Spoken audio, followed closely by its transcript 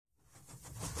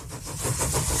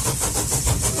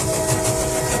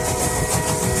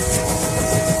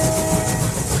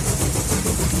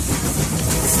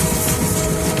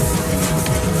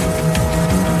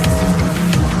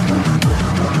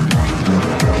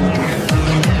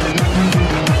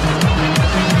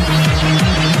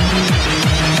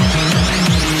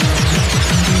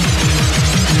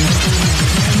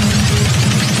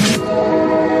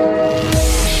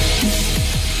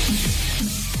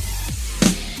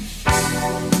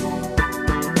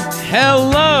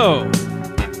Hello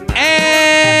and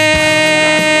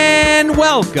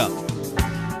welcome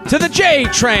to the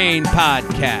J-Train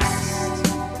Podcast.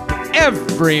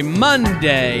 Every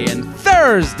Monday and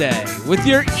Thursday with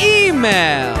your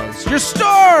emails, your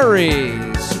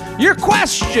stories, your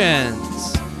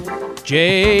questions.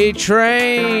 J-Train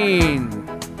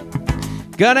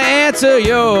gonna answer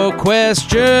your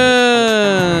questions.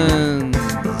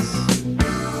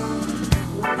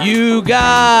 You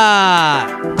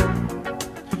got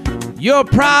your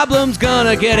problem's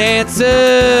gonna get answered.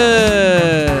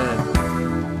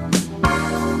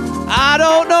 I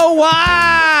don't know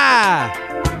why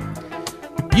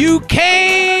you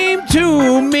came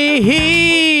to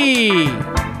me,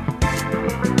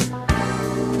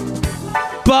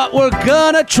 but we're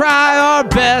gonna try our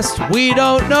best. We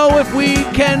don't know if we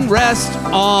can rest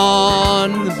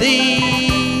on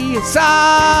the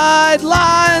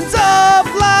sidelines of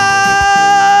love.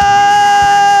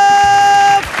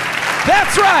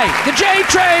 That's right, the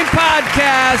J-Train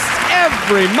Podcast,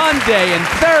 every Monday and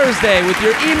Thursday with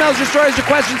your emails, your stories, your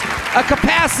questions. A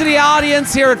capacity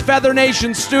audience here at Feather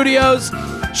Nation Studios.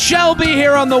 Shelby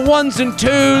here on the ones and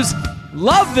twos.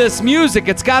 Love this music.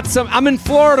 It's got some... I'm in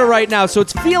Florida right now, so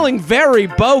it's feeling very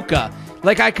Boca.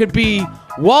 Like I could be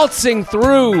waltzing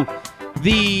through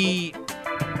the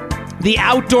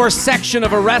outdoor section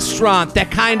of a restaurant that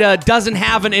kind of doesn't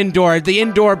have an indoor. The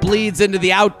indoor bleeds into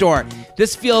the outdoor.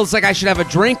 This feels like I should have a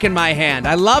drink in my hand.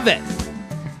 I love it.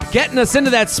 Getting us into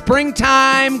that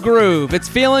springtime groove. It's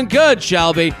feeling good,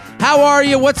 Shelby. How are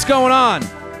you? What's going on?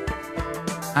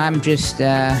 I'm just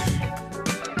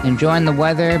enjoying the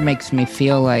weather. Makes me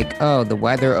feel like, oh, the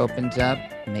weather opens up.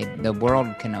 Maybe the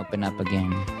world can open up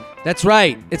again. That's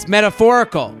right. It's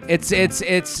metaphorical. It's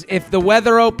if the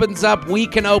weather opens up, we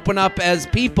can open up as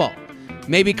people.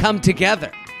 Maybe come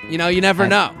together. You know, you never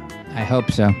know. I hope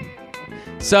so.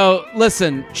 So,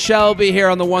 listen, Shelby here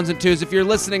on the ones and twos. If you're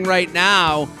listening right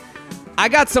now, I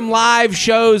got some live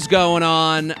shows going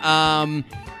on.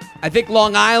 I think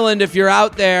Long Island, if you're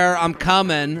out there, I'm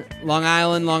coming. Long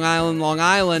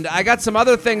Island. I got some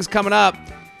other things coming up.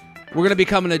 We're going to be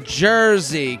coming to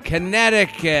Jersey,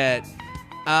 Connecticut.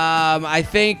 I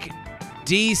think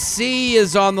D.C.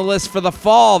 is on the list for the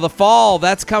fall. The fall,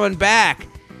 that's coming back.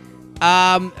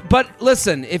 But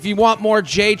listen, if you want more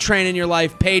J-Train in your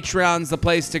life, Patreon's the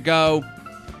place to go.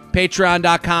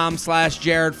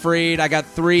 Patreon.com/Jared Freed. I got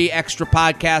 3 extra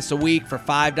podcasts a week for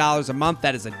 $5 a month.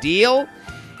 That is a deal.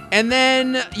 And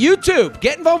then YouTube.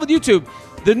 Get involved with YouTube.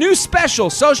 The new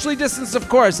special, Socially Distanced, of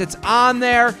course. It's on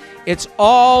there. It's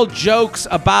all jokes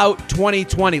about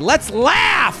 2020. Let's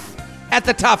laugh at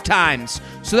the tough times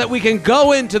so that we can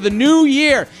go into the new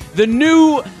year, the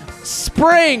new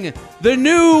spring, the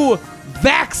new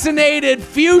vaccinated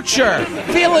future,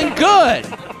 feeling good.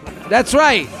 That's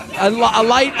right. A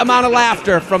light amount of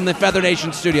laughter from the Feather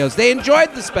Nation Studios. They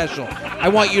enjoyed the special. I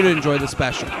want you to enjoy the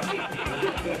special.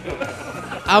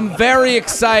 I'm very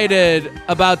excited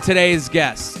about today's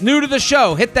guest. New to the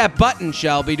show. Hit that button,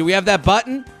 Shelby. Do we have that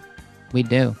button? We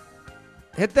do.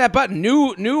 Hit that button.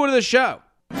 New to the show.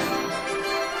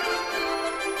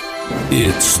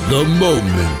 It's the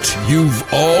moment you've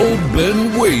all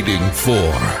been waiting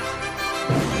for.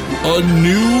 A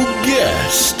new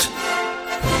guest.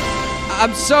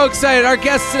 I'm so excited. Our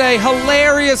guest today,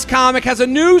 hilarious comic, has a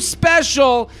new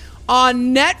special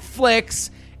on Netflix.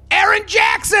 Erin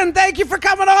Jackson, thank you for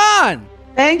coming on.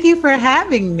 Thank you for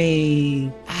having me.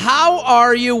 How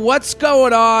are you? What's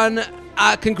going on?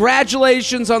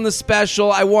 Congratulations on the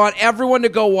special. I want everyone to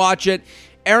go watch it.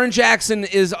 Erin Jackson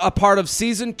is a part of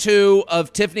season 2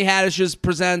 of Tiffany Haddish's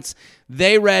Presents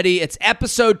They Ready. It's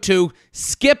episode 2.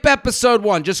 Skip episode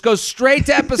 1. Just go straight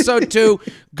to episode 2.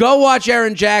 Go watch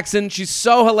Erin Jackson. She's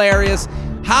so hilarious.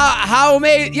 How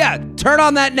amazing. Yeah, turn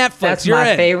on that Netflix. That's You're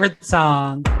my in. favorite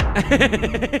song.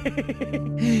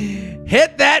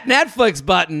 Hit that Netflix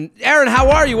button. Erin,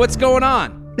 how are you? What's going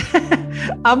on?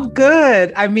 I'm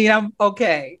good. I mean, I'm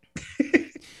okay.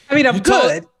 I mean, I'm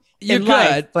good. You're good.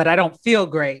 Life, but I don't feel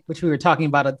great, which we were talking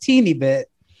about a teeny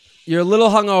bit. You're a little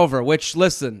hungover, which,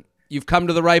 listen, you've come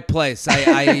to the right place.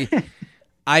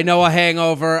 I know a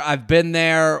hangover. I've been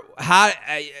there.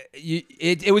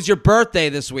 It was your birthday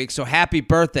this week, so happy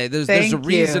birthday. There's a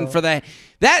reason for that.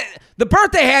 The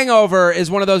birthday hangover is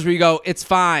one of those where you go, it's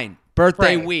fine.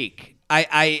 Birthday week.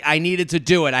 I needed to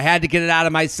do it. I had to get it out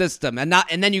of my system. And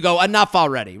then you go, enough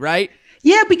already, right?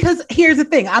 Yeah, because here's the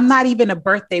thing. I'm not even a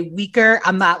birthday weeker.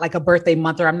 I'm not like a birthday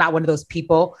monther. I'm not one of those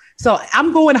people. So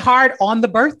I'm going hard on the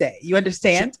birthday. You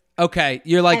understand? Okay.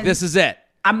 You're like, this is it.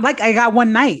 I'm like, I got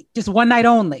one night, just one night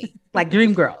only, like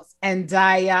Dreamgirls. And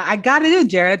I got it in,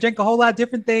 Jared. I drank a whole lot of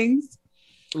different things.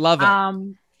 Love it.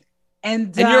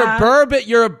 And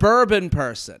you're a bourbon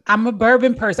person. I'm a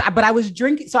bourbon person, but I was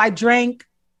drinking. So I drank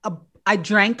a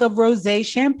rosé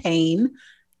champagne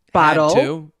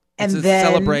bottle, It's and a then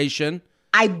celebration.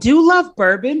 I do love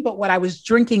bourbon, but what I was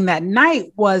drinking that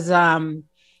night was a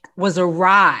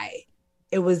rye.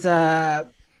 It was a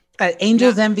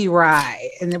Angel's Envy rye,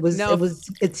 and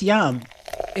it's yum.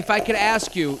 If I could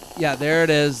ask you, yeah, there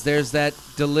it is. There's that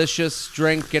delicious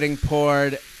drink getting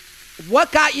poured.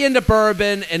 What got you into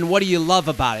bourbon, and what do you love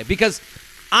about it? Because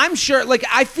I'm sure, like,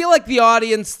 I feel like the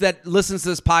audience that listens to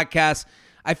this podcast,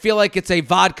 I feel like it's a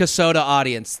vodka soda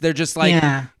audience. They're just like,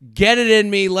 get it in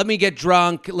me. Let me get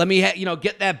drunk. Let me,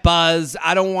 get that buzz.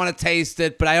 I don't want to taste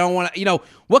it, but I don't want to,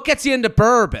 what gets you into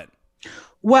bourbon?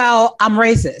 Well, I'm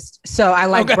racist, so I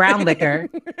like brown liquor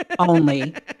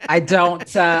only. I don't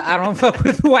fuck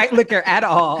with white liquor at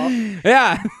all.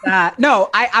 Yeah. No,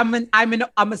 I'm a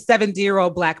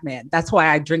 70-year-old black man. That's why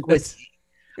I drink whiskey.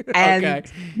 And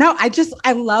no,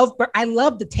 I love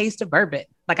the taste of bourbon.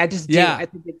 Like I just do. Yeah. I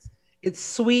think it's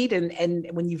sweet, and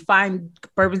when you find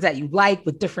bourbons that you like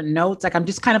with different notes, like I'm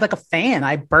just kind of like a fan.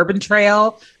 I bourbon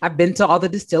trail. I've been to all the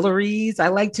distilleries. I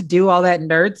like to do all that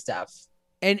nerd stuff.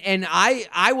 And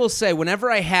I will say,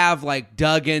 whenever I have like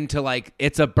dug into like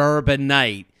it's a bourbon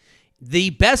night,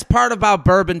 the best part about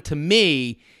bourbon to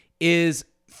me is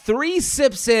 3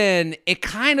 sips in, it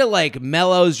kind of like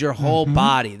mellows your whole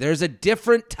body. There's a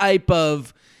different type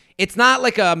of, it's not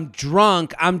like I'm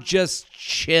drunk, I'm just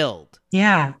chilled.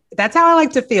 Yeah, that's how I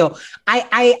like to feel.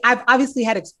 I've obviously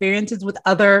had experiences with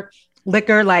other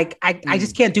liquor. Like I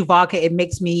just can't do vodka. It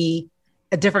makes me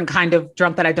a different kind of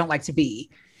drunk that I don't like to be.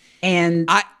 And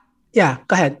go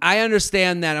ahead. I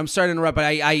understand that. I'm sorry to interrupt, but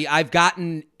I've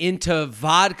gotten into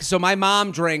vodka. So my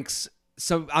mom drinks.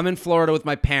 So I'm in Florida with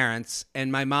my parents,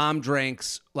 and my mom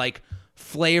drinks like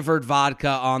flavored vodka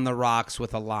on the rocks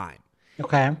with a lime.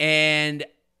 Okay. And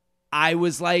I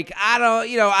was like, I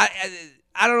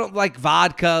don't like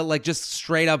vodka. Like just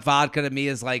straight up vodka to me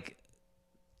is like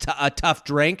a tough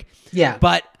drink. Yeah.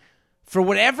 But for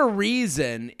whatever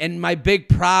reason, and my big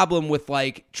problem with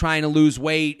like trying to lose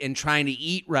weight and trying to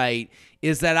eat right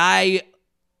is that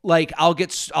I'll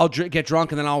get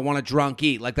drunk and then I'll want to drunk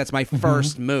eat. Like that's my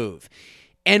first move.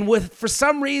 And for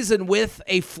some reason with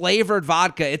a flavored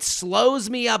vodka, it slows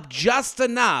me up just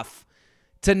enough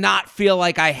to not feel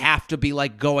like I have to be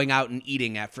like going out and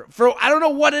eating after. I don't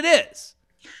know what it is.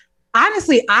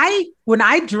 Honestly, when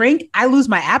I drink, I lose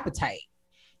my appetite.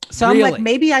 So really? I'm like,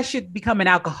 maybe I should become an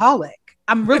alcoholic.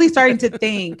 I'm really starting to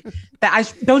think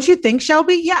that don't you think,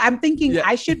 Shelby? Yeah, I'm thinking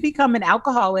I should become an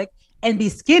alcoholic and be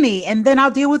skinny, and then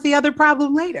I'll deal with the other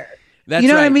problem later. That's you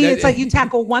know right. what I mean? It's like you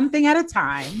tackle one thing at a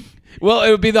time. Well,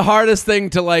 it would be the hardest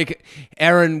thing to like,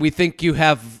 Aaron, we think you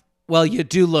you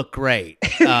do look great.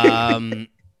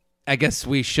 I guess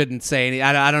we shouldn't say any.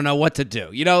 I don't know what to do.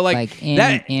 Like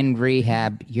in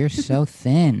rehab, you're so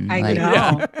thin. I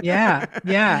know.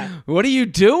 Yeah. What are you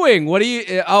doing? What do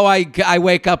you? Oh, I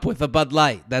wake up with a Bud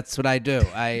Light. That's what I do.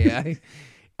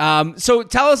 So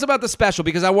tell us about the special,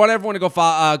 because I want everyone to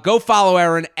go follow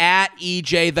Aaron at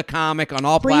EJ the Comic on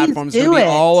all platforms. It's gonna be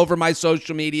all over my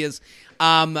social medias.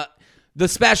 The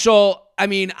special. I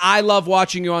mean, I love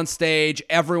watching you on stage.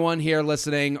 Everyone here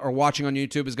listening or watching on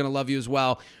YouTube is going to love you as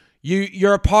well.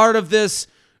 You're a part of this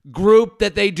group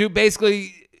that they do.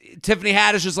 Basically, Tiffany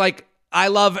Haddish is like,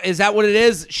 is that what it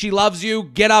is? She loves you.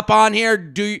 Get up on here.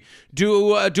 Do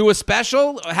a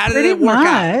special. How did it work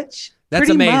out? That's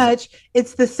pretty amazing. Much.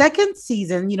 It's the second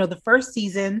season. The first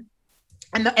season,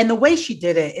 and the way she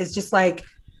did it is just like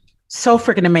so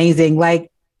freaking amazing.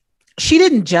 Like she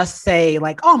didn't just say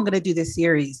like, "Oh, I'm going to do this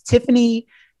series." Tiffany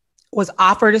was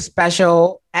offered a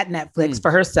special at Netflix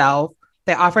for herself.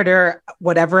 They offered her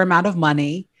whatever amount of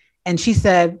money. And she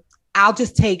said, I'll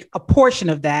just take a portion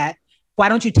of that. Why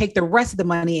don't you take the rest of the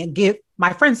money and give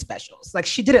my friends specials? Like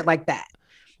she did it like that.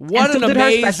 What an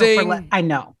amazing. I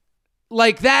know.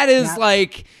 Like that is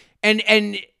like, and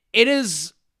it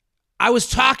is, I was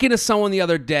talking to someone the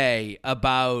other day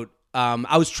about,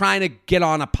 I was trying to get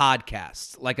on a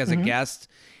podcast, like as a guest.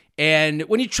 And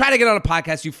when you try to get on a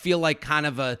podcast, you feel like kind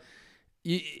of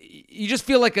you just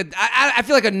feel like I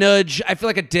feel like a nudge. I feel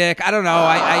like a dick. I don't know.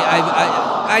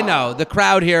 I know the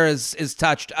crowd here is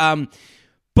touched.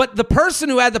 But the person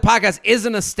who had the podcast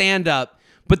isn't a stand-up,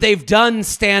 but they've done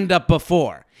stand-up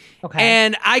before. Okay.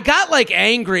 And I got like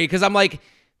angry because I'm like,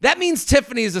 that means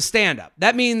Tiffany's a stand-up.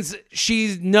 That means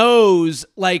she knows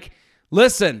like,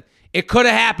 listen, It could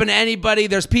have happened to anybody.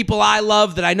 There's people I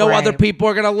love that I know other people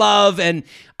are going to love. And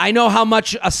I know how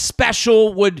much a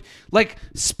special would like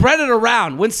spread it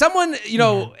around. When someone, you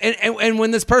know, and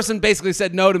when this person basically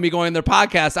said no to me going on their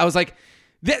podcast, I was like,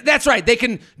 that's right. They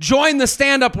can join the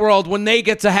stand-up world when they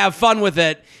get to have fun with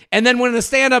it. And then when the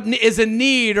stand-up is in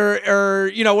need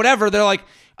or you know, whatever, they're like,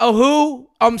 oh, who?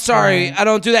 I'm sorry. I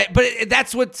don't do that. But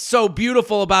that's what's so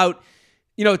beautiful about,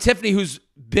 you know, Tiffany, who's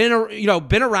been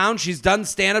around. She's done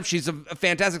stand-up. She's a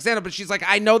fantastic stand-up. But she's like,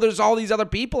 I know there's all these other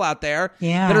people out there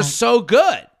that are so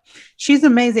good. She's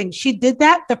amazing. She did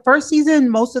that the first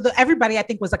season. Everybody I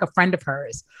think was like a friend of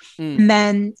hers. And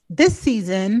then this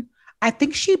season, I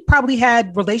think she probably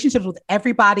had relationships with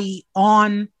everybody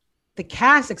on the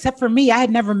cast except for me. I had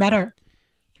never met her.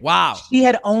 Wow. She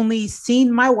had only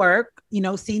seen my work, you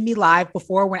know, seen me live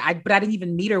before but I didn't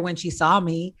even meet her when she saw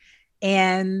me.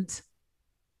 And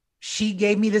she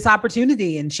gave me this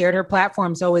opportunity and shared her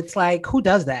platform. So it's like, who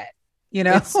does that? You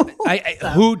know,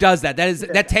 who does that?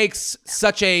 That takes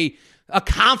such a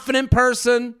confident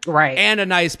person, right, and a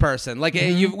nice person. Like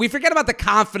we forget about the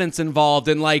confidence involved,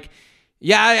 and like,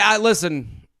 I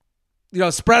listen, you know,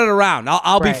 spread it around.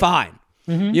 I'll be fine.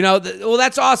 You know, well,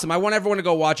 that's awesome. I want everyone to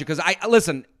go watch it because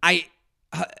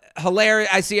hilarious.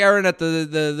 I see Erin at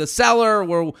the Cellar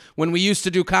when we used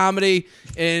to do comedy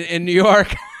in New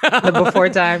York. The before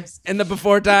times. In the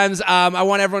before times. I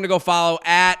want everyone to go follow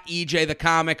at EJ the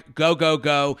Comic. Go.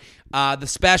 The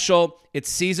special, it's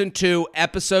season 2,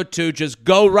 episode 2. Just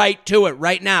go right to it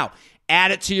right now. Add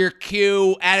it to your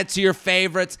queue. Add it to your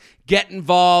favorites. Get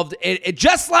involved. It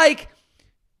just like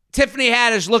Tiffany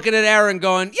Haddish looking at Erin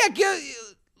going,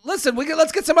 listen,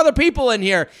 let's get some other people in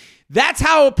here. That's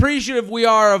how appreciative we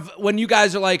are of when you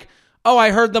guys are like, oh,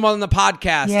 I heard them on the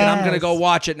podcast and I'm going to go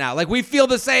watch it now. Like, we feel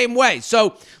the same way.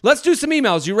 So let's do some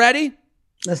emails. You ready?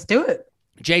 Let's do it.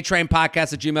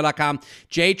 jtrainpodcast@gmail.com.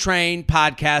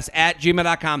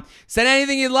 jtrainpodcast@gmail.com. Send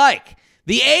anything you'd like.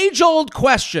 The age-old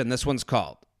question, this one's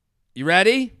called. You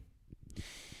ready?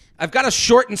 I've got a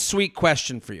short and sweet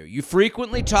question for you. You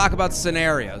frequently talk about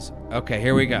scenarios. Okay,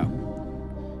 here we go.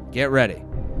 Get ready.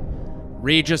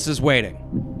 Regis is waiting.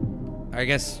 I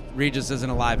guess Regis isn't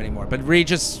alive anymore, but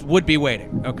Regis would be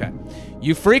waiting. Okay.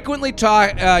 You're frequently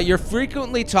talking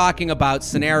about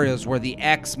scenarios where the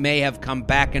ex may have come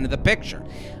back into the picture.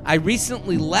 I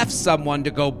recently left someone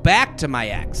to go back to my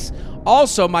ex.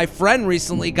 Also, my friend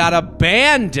recently got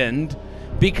abandoned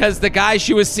because the guy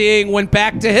she was seeing went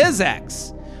back to his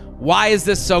ex. Why is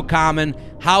this so common?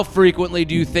 How frequently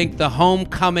do you think the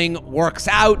homecoming works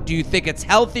out? Do you think it's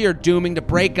healthy or dooming to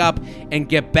break up and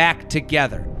get back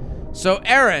together? So,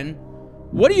 Erin,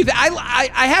 what do you think?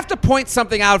 I have to point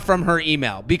something out from her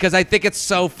email because I think it's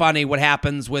so funny what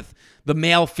happens with the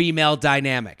male-female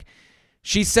dynamic.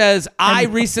 She says, I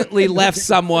recently left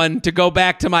someone to go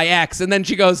back to my ex. And then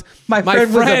she goes, my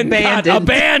friend was abandoned. Got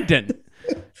abandoned.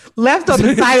 Left on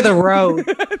the side of the road.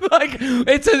 Like,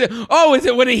 is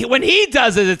it when he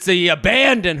does it, it's he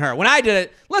abandoned her. When I did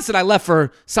it, listen, I left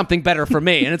for something better for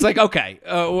me. And it's like, okay,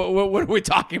 what are we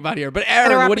talking about here? But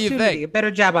Erin, what do you think? A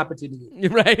better job opportunity.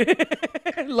 Right.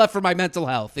 Left for my mental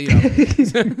health, you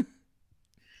know.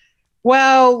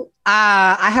 Well,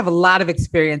 I have a lot of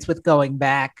experience with going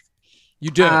back.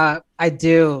 You do? I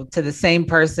do, to the same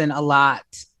person a lot.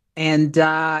 And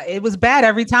it was bad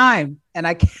every time. And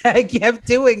I kept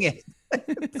doing it.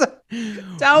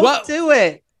 Don't do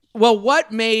it. Well, what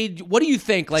do you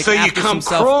think? Like, so you come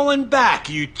crawling back,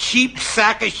 you cheap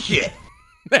sack of shit.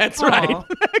 That's right.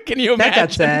 Can you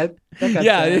imagine? That got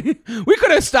sad. We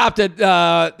could have stopped at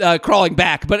crawling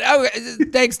back, but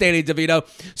thanks, Danny DeVito.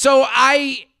 So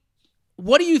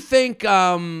what do you think,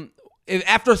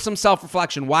 after some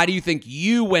self-reflection, why do you think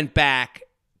you went back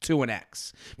to an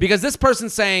ex? Because this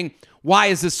person's saying, why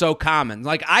is this so common?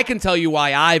 Like, I can tell you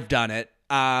why I've done it.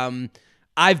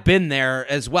 I've been there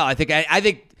as well. I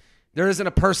think there isn't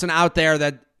a person out there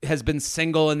that has been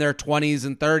single in their 20s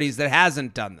and 30s that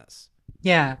hasn't done this.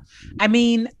 Yeah. I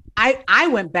mean, I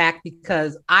went back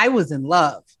because I was in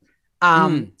love.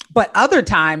 But other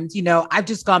times, you know, I've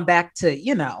just gone back to,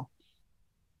 you know,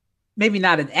 maybe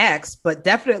not an ex, but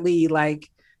definitely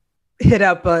like hit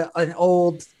up an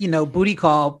old, you know, booty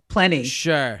call plenty.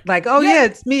 Sure. Like, yeah,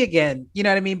 it's me again. You know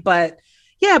what I mean? But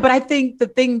I think the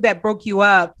thing that broke you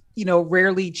up, you know,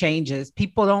 rarely changes.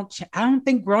 People I don't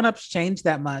think grownups change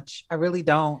that much. I really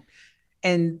don't.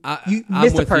 And you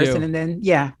miss a person and then,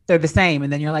 they're the same.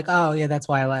 And then you're like, oh yeah, that's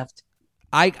why I left.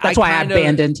 That's why I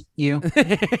abandoned you.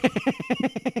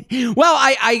 Well,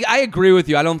 I agree with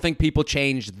you. I don't think people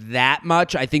change that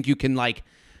much. I think you can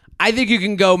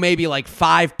go maybe like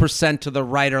 5% to the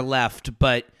right or left,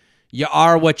 but you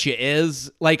are what you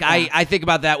is. Like I think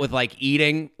about that with like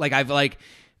eating. Like I've like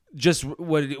just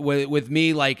with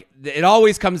me, like it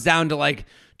always comes down to like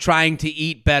trying to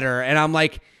eat better. And I'm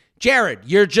like, Jared,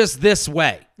 you're just this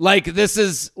way. Like this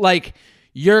is like,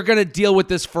 you're going to deal with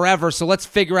this forever. So let's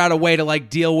figure out a way to like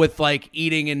deal with like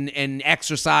eating and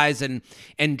exercise and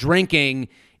drinking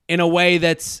in a way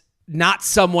that's not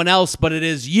someone else, but it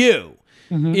is you.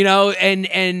 You know,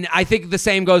 and I think the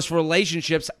same goes for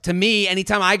relationships. To me,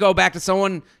 anytime I go back to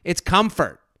someone, it's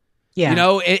comfort. Yeah. You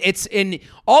know, it's in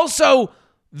also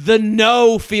the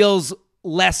no feels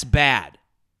less bad,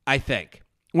 I think.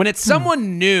 When it's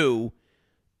someone new,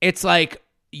 it's like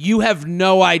you have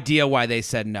no idea why they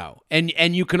said no.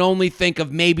 And you can only think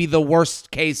of maybe the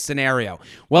worst case scenario.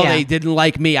 Well, they didn't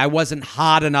like me. I wasn't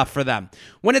hot enough for them.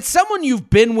 When it's someone you've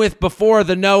been with before,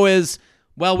 the no is,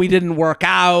 well, we didn't work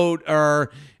out,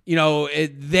 or, you know,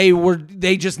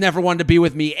 they just never wanted to be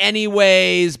with me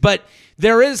anyways. But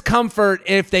there is comfort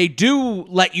if they do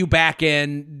let you back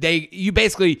in. You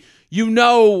basically, you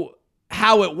know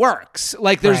how it works.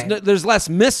 Like there's less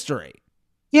mystery.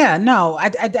 Yeah, no, I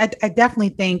definitely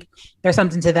think there's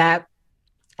something to that.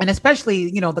 And especially,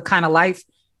 you know, the kind of life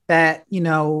that, you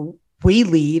know, we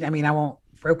lead. I mean, I won't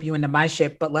rope you into my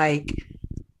shit, but like,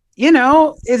 you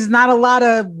know, it's not a lot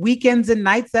of weekends and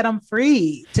nights that I'm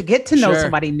free to get to know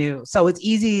somebody new. So it's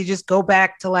easy to just go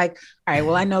back to like, all right,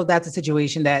 well, I know that's a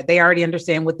situation that they already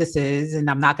understand what this is, and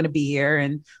I'm not going to be here,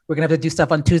 and we're going to have to do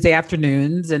stuff on Tuesday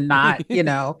afternoons and not, you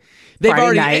know,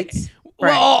 Friday nights.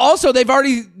 Well, also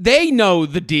they know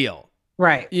the deal.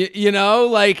 Right. You know,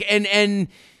 like, and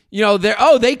you know,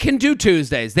 they can do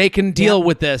Tuesdays. They can deal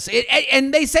with this.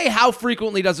 And they say, how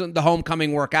frequently doesn't the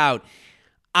homecoming work out?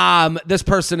 This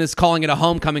person is calling it a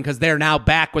homecoming because they're now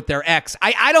back with their ex.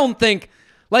 I don't think,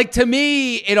 like, to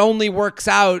me, it only works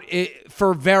out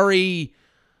for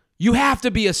you have to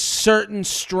be a certain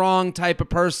strong type of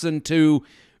person to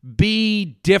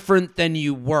be different than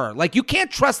you were. Like, you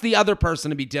can't trust the other person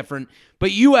to be different,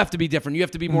 but you have to be different. You have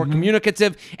to be more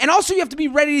communicative. And also you have to be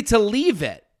ready to leave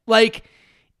it. Like,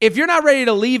 if you're not ready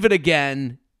to leave it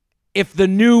again, if the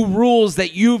new rules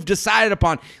that you've decided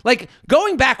upon, like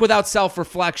going back without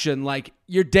self-reflection, like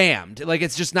you're damned. Like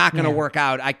it's just not going to work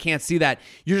out. I can't see that.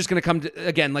 You're just going to come to,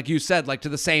 again, like you said, like to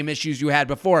the same issues you had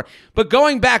before. But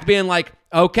going back being like,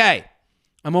 okay,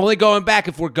 I'm only going back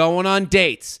if we're going on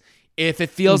dates. If it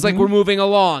feels like we're moving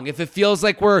along, if it feels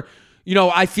like we're, you know,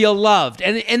 I feel loved.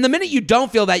 And the minute you don't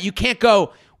feel that, you can't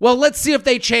go, well, let's see if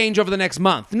they change over the next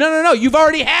month. No. You've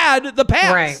already had the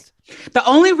past. Right. The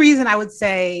only reason I would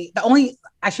say,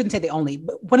 I shouldn't say the only,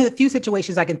 but one of the few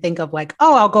situations I can think of, like,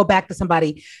 oh, I'll go back to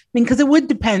somebody. I mean, because it would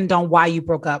depend on why you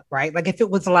broke up, right? Like if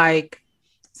it was like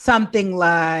something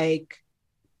like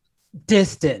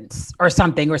distance or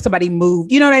something, or somebody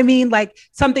moved, you know what I mean? Like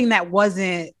something that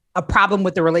wasn't a problem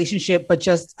with the relationship, but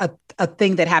just a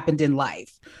thing that happened in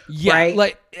life. Yeah. Right?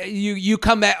 Like you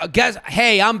come back, guys,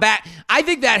 hey, I'm back. I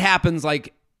think that happens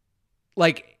like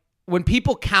when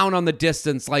people count on the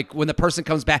distance, like when the person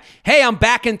comes back, hey, I'm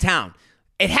back in town.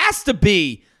 It has to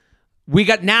be, we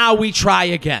try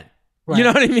again. Right. You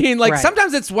know what I mean? Like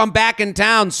sometimes it's, I'm back in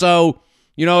town. So,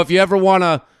 you know, if you ever want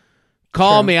to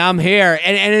call me, I'm here.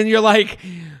 And then you're like,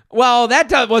 well,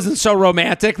 that wasn't so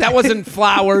romantic. That wasn't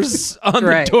flowers on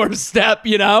the doorstep,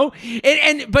 you know?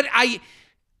 But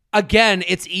again,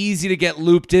 it's easy to get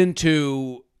looped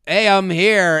into, hey, I'm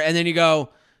here. And then you go,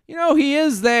 you know, he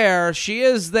is there. She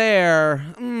is there.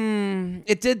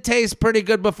 It did taste pretty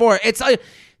good before. It's like,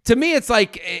 to me, it's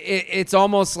like, it's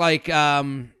almost like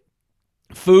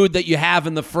food that you have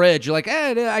in the fridge. You're like,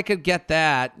 I could get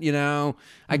that, you know?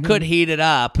 I could heat it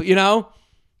up, you know?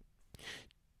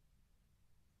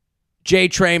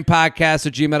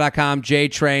 JTrainPodcast@gmail.com,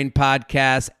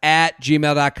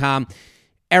 JTrainPodcast@gmail.com.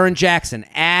 Aaron Jackson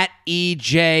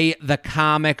 @EJ the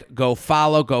Comic. Go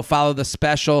follow the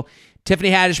special. Tiffany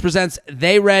Haddish presents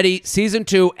They Ready, Season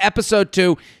 2, Episode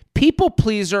 2. People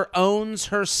Pleaser owns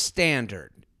her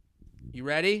standard. You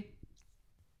ready?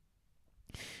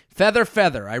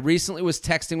 Feather. I recently was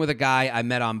texting with a guy I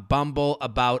met on Bumble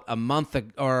about a month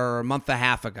and a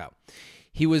half ago.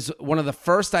 He was one of the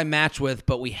first I matched with,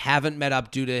 but we haven't met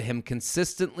up due to him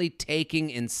consistently taking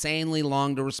insanely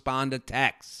long to respond to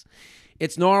texts.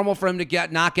 It's normal for him to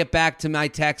not get back to my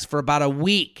text for about a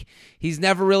week. He's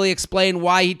never really explained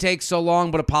why he takes so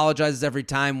long, but apologizes every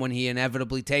time when he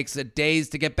inevitably takes days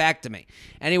to get back to me.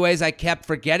 Anyways, I kept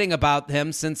forgetting about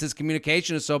him since his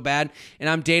communication is so bad, and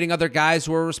I'm dating other guys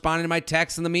who are responding to my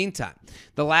texts in the meantime.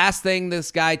 The last thing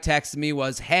this guy texted me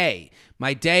was, hey,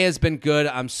 My day has been good.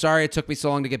 I'm sorry it took me so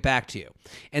long to get back to you.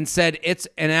 And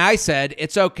I said,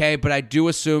 it's okay, but I do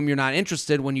assume you're not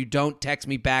interested when you don't text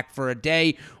me back for a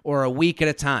day or a week at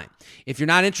a time. If you're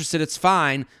not interested, it's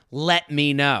fine. Let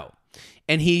me know.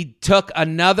 And he took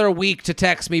another week to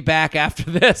text me back after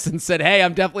this and said, hey,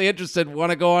 I'm definitely interested.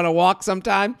 Want to go on a walk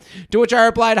sometime? To which I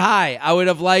replied, hi. I would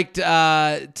have liked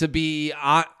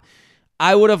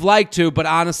I would have liked to, but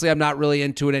honestly, I'm not really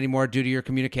into it anymore due to your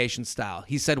communication style.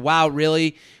 He said, wow,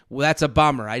 really? Well, that's a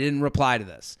bummer. I didn't reply to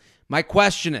this. My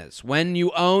question is, when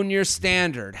you own your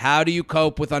standard, how do you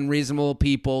cope with unreasonable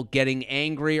people getting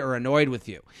angry or annoyed with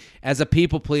you? As a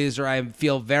people pleaser, I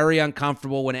feel very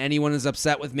uncomfortable when anyone is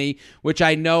upset with me, which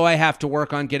I know I have to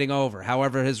work on getting over.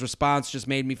 However, his response just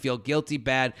made me feel guilty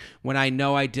bad when I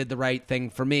know I did the right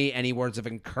thing for me. Any words of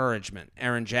encouragement?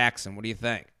 Aaron Jackson, what do you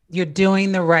think? You're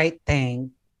doing the right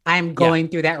thing. I'm going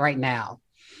through that right now.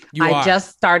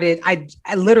 I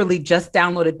literally just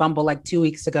downloaded Bumble like 2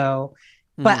 weeks ago,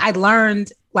 but I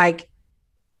learned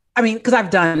because I've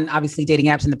done obviously dating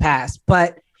apps in the past,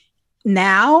 but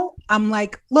now I'm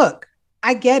like, look,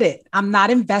 I get it. I'm not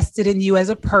invested in you as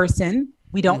a person.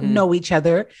 We don't know each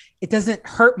other. It doesn't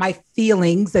hurt my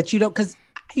feelings that you don't, because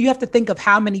you have to think of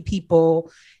how many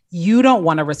people you don't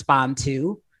want to respond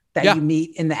to that you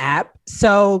meet in the app.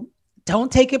 So don't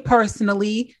take it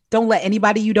personally. Don't let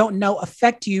anybody you don't know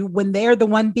affect you when they're the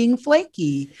one being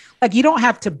flaky. Like, you don't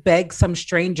have to beg some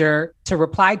stranger to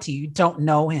reply to you. You don't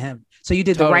know him. So you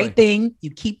did the right thing.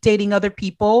 You keep dating other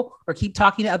people or keep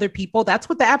talking to other people. That's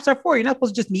what the apps are for. You're not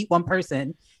supposed to just meet one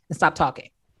person and stop talking.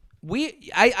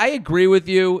 I agree with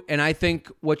you. And I think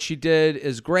what she did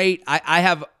is great. I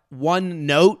have one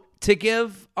note to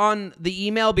give on the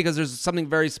email because there's something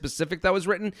very specific that was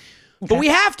written. Okay. But we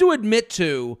have to admit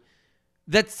to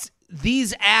that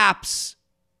these apps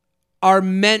are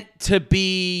meant to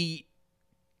be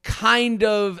kind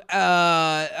of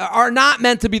are not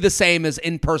meant to be the same as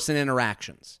in-person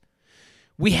interactions.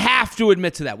 We have to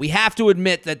admit to that. We have to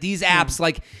admit that these apps,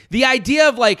 like the idea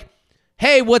of like,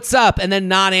 hey, what's up? And then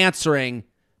not answering.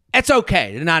 It's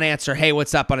okay to not answer, hey,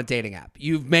 what's up on a dating app.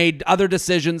 You've made other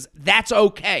decisions. That's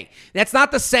okay. That's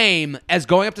not the same as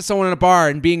going up to someone in a bar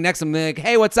and being next to them and like,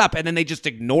 hey, what's up? And then they just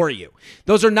ignore you.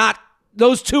 Those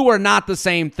two are not the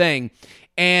same thing.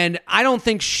 And I don't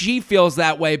think she feels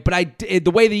that way, but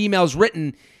the way the email is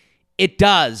written, it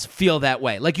does feel that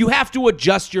way. Like, you have to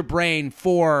adjust your brain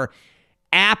for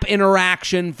app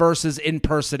interaction versus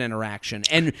in-person interaction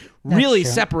and really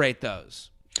separate those.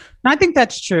 No, I think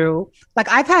that's true. Like,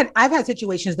 I've had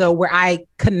situations though where I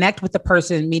connect with the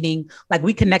person, meaning like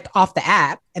we connect off the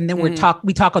app and then we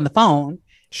talk on the phone.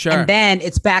 Sure. And then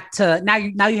it's back to now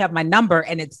you have my number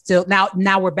and it's still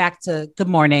now we're back to good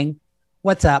morning.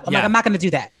 What's up? I'm like, I'm not going to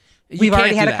do that. We've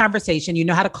already had a conversation. You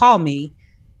know how to call me.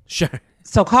 Sure.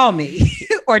 So call me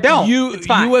or don't.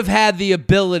 You have had the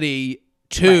ability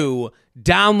to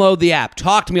download the app,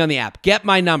 talk to me on the app, get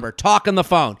my number, talk on the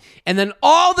phone. And then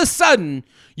all of a sudden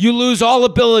you lose all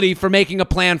ability for making a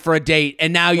plan for a date.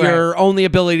 And now your only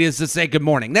ability is to say good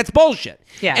morning. That's bullshit.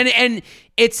 Yeah. And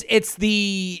it's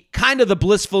the kind of the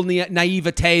blissful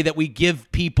naivete that we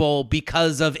give people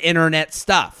because of internet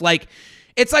stuff. Like,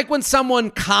 it's like when someone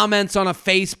comments on a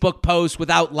Facebook post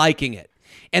without liking it,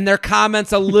 and their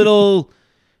comments a little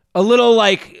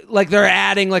like they're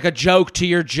adding like a joke to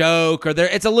your joke, or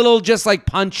it's a little just like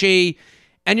punchy,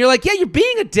 and you're like, yeah, you're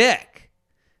being a dick.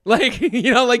 Like,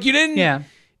 like you didn't,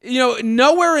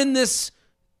 nowhere in this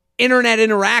internet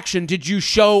interaction did you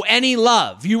show any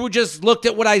love. You just looked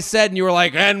at what I said and you were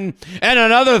like, and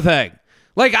another thing,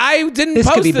 like I didn't this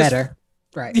post could be this. better.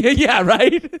 Right. Yeah,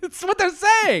 right. It's what they're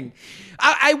saying.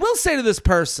 I will say to this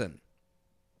person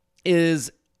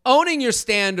is owning your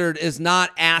standard is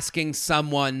not asking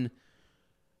someone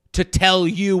to tell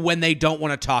you when they don't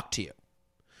want to talk to you.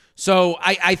 So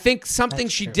I think something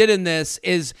she did in this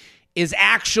is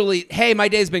actually, hey, my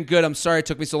day's been good. I'm sorry it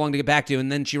took me so long to get back to you.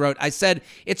 And then she wrote, I said,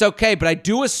 it's okay, but I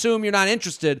do assume you're not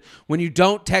interested when you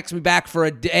don't text me back for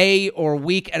a day or a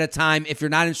week at a time. If you're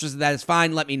not interested, that is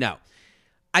fine. Let me know.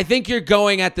 I think you're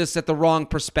going at this at the wrong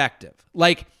perspective.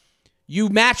 Like, you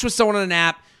match with someone on an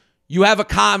app, you have a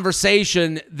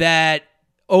conversation that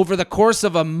over the course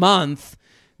of a month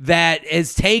that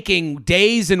is taking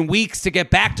days and weeks to get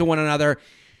back to one another.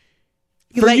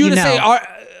 For you to say,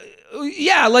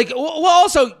 well,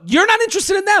 also, you're not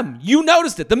interested in them. You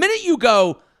noticed it. The minute you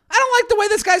go, I don't like the way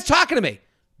this guy's talking to me.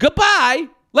 Goodbye.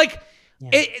 Like,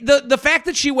 the fact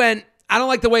that she went, I don't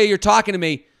like the way you're talking to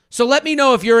me, so let me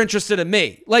know if you're interested in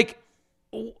me. Like,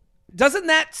 doesn't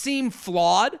that seem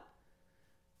flawed?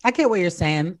 I get what you're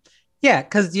saying. Yeah,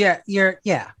 because you're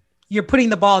you're putting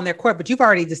the ball in their court, but you've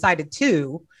already decided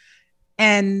to.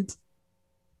 And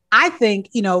I think,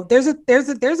 there was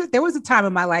a time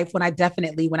in my life when I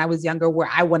was younger, where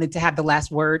I wanted to have the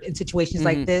last word in situations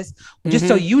like this, just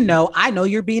so I know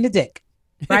you're being a dick,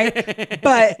 right?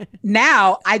 But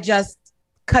now I just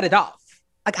cut it off.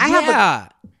 Like I have a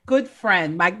good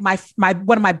friend, my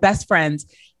one of my best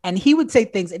friends, and he would say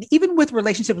things, and even with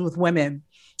relationships with women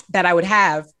that I would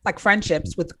have, like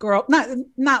friendships with girls,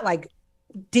 not like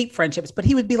deep friendships, but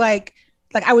he would be like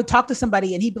I would talk to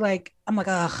somebody and he'd be like, I'm like,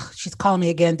 ugh, she's calling me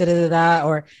again,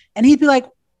 and he'd be like,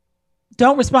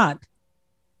 don't respond.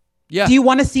 Yeah. Do you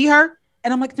want to see her?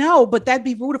 And I'm like, no, but that'd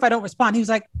be rude if I don't respond. He was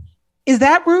like, is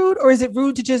that rude? Or is it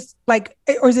rude to just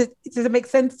does it make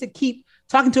sense to keep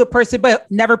talking to a person, but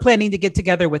never planning to get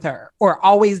together with her, or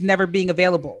always never being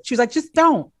available? She was like, just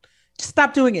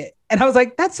stop doing it. And I was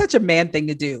like, that's such a man thing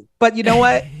to do. But you know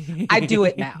what? I do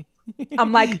it now.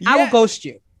 I'm like, I will ghost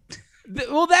you.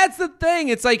 Well, that's the thing.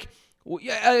 It's like,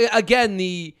 again,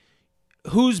 the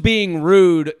who's being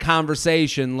rude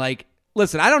conversation. Like,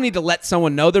 listen, I don't need to let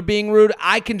someone know they're being rude.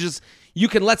 You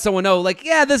can let someone know, like,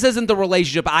 yeah, this isn't the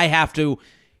relationship I have to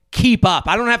keep up.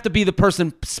 I don't have to be the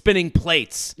person spinning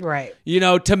plates, right?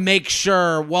 To make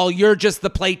sure, well, you're just the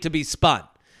plate to be spun.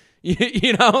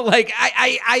 Like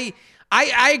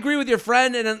I agree with your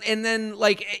friend, and then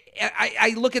like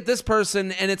I look at this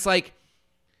person, and it's like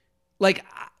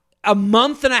a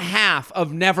month and a half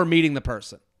of never meeting the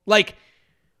person. Like,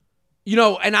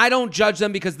 and I don't judge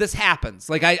them because this happens.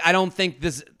 Like, I don't think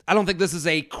this is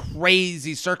a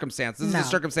crazy circumstance. This is a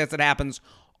circumstance that happens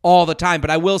all the time. But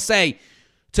I will say,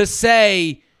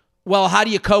 well, how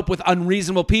do you cope with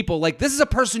unreasonable people? Like, this is a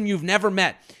person you've never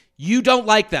met. You don't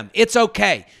like them. It's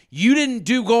okay. You didn't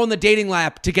go on the dating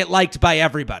app to get liked by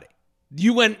everybody.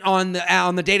 You went on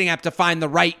the dating app to find the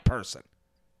right person.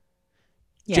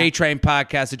 Yeah.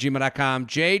 JTrainPodcast@gmail.com.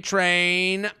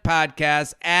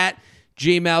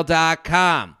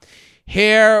 JTrainPodcast@gmail.com.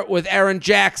 Here with Erin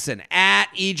Jackson at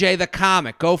EJ the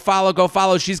Comic. Go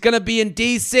follow. She's going to be in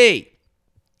D.C.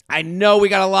 I know we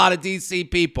got a lot of D.C.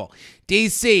 people.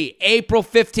 D.C., April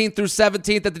 15th through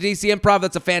 17th at the D.C. Improv.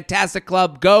 That's a fantastic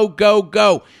club. Go.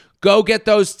 Go get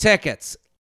those tickets.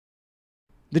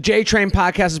 The J-Train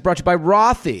podcast is brought to you by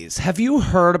Rothy's. Have you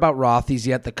heard about Rothy's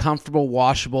yet? The comfortable,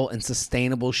 washable, and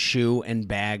sustainable shoe and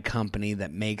bag company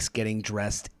that makes getting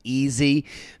dressed easy.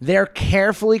 They're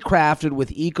carefully crafted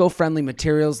with eco-friendly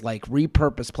materials like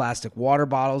repurposed plastic water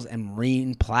bottles and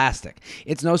marine plastic.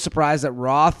 It's no surprise that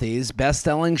Rothy's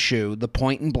best-selling shoe, the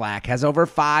Point in Black, has over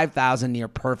 5,000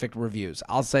 near-perfect reviews.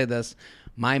 I'll say this,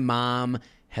 my mom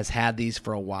has had these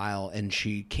for a while, and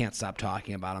she can't stop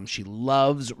talking about them. She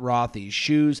loves Rothy's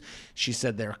shoes. She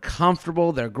said they're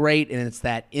comfortable, they're great, and it's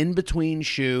that in-between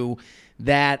shoe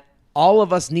that all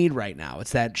of us need right now.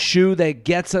 It's that shoe that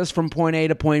gets us from point A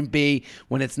to point B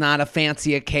when it's not a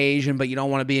fancy occasion, but you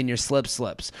don't want to be in your slips.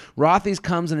 Rothy's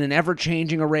comes in an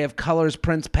ever-changing array of colors,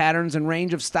 prints, patterns, and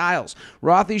range of styles.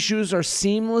 Rothy's shoes are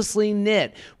seamlessly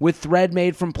knit with thread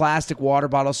made from plastic water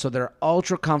bottles, so they're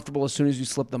ultra comfortable as soon as you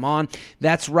slip them on.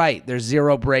 That's right, there's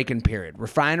zero break-in period.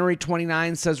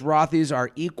 Refinery29 says Rothy's are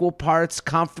equal parts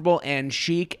comfortable and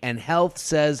chic, and Health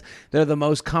says they're the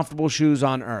most comfortable shoes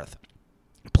on earth.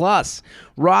 Plus,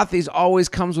 Rothy's always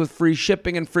comes with free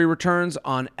shipping and free returns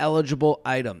on eligible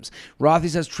items.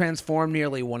 Rothy's has transformed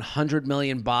nearly 100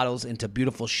 million bottles into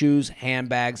beautiful shoes,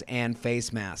 handbags, and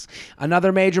face masks.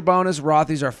 Another major bonus,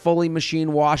 Rothy's are fully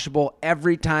machine washable.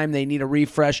 Every time they need a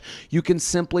refresh, you can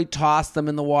simply toss them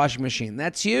in the washing machine.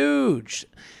 That's huge.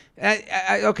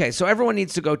 Okay, so everyone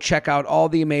needs to go check out all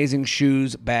the amazing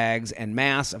shoes, bags, and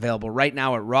masks available right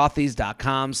now at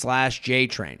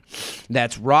rothys.com/jtrain.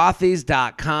 That's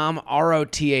rothys.com,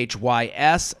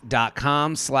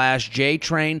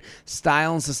 rothys.com/jtrain.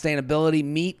 Style and sustainability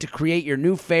meet to create your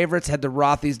new favorites. Head to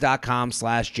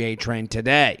rothys.com/jtrain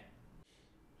today.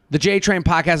 The J-Train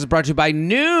podcast is brought to you by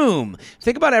Noom.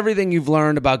 Think about everything you've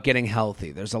learned about getting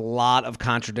healthy. There's a lot of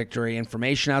contradictory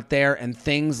information out there, and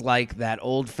things like that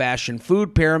old-fashioned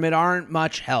food pyramid aren't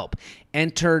much help.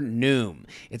 Enter Noom.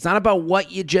 It's not about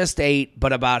what you just ate,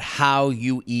 but about how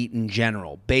you eat in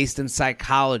general. Based in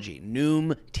psychology,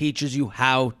 Noom teaches you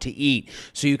how to eat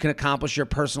so you can accomplish your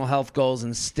personal health goals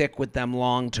and stick with them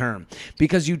long term.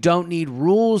 Because you don't need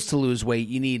rules to lose weight,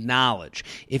 you need knowledge.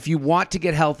 If you want to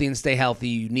get healthy and stay healthy,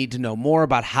 you need to know more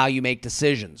about how you make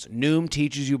decisions. Noom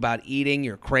teaches you about eating,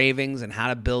 your cravings, and how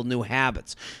to build new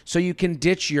habits so you can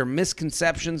ditch your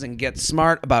misconceptions and get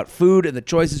smart about food and the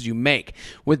choices you make.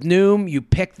 With Noom, you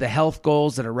pick the health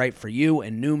goals that are right for you,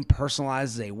 and Noom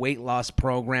personalizes a weight loss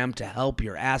program to help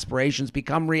your aspirations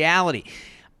become reality.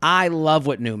 I love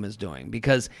what Noom is doing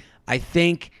because I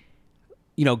think,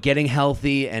 getting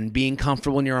healthy and being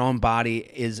comfortable in your own body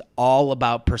is all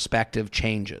about perspective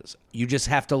changes. You just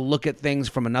have to look at things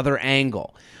from another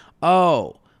angle.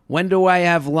 Oh, when do I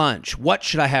have lunch? What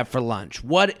should I have for lunch?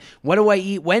 What do I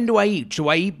eat? When do I eat? Do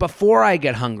I eat before I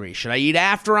get hungry? Should I eat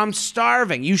after I'm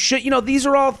starving? You should, these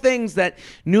are all things that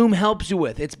Noom helps you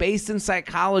with. It's based in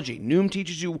psychology. Noom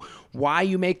teaches you why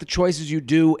you make the choices you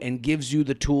do and gives you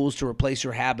the tools to replace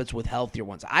your habits with healthier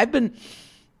ones. I've been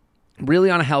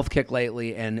really on a health kick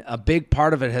lately, and a big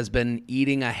part of it has been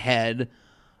eating ahead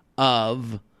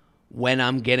of when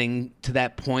I'm getting to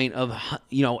that point of,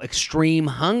 extreme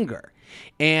hunger.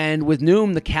 And with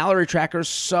Noom, the calorie tracker is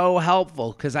so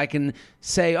helpful because I can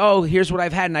say, oh, here's what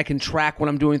I've had, and I can track what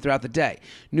I'm doing throughout the day.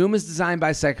 Noom is designed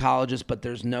by psychologists, but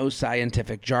there's no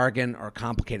scientific jargon or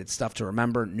complicated stuff to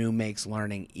remember. Noom makes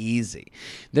learning easy.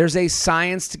 There's a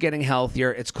science to getting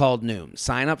healthier. It's called Noom.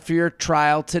 Sign up for your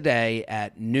trial today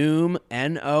at Noom,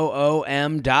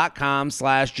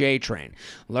 Noom.com/JTrain.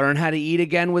 Learn how to eat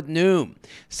again with Noom.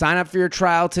 Sign up for your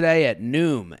trial today at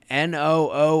Noom,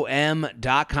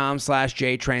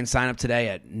 Noom.com/JTrain. Sign up today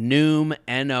at Noom,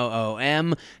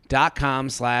 Noom.com/JTrain.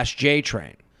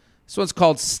 This one's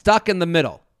called Stuck in the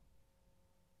Middle.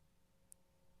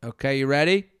 Okay, you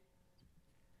ready?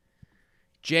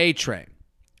 JTrain.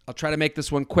 I'll try to make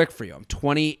this one quick for you. I'm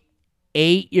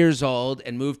 28 years old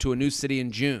and moved to a new city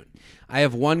in June. I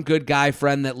have one good guy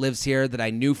friend that lives here that I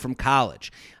knew from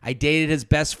college. I dated his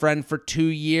best friend for 2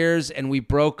 years, and we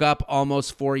broke up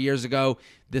almost 4 years ago.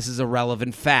 This is a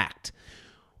relevant fact.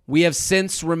 We have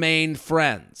since remained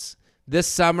friends. This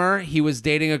summer, he was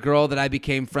dating a girl that I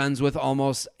became friends with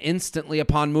almost instantly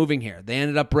upon moving here. They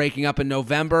ended up breaking up in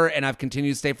November, and I've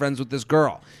continued to stay friends with this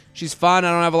girl. She's fun.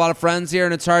 I don't have a lot of friends here,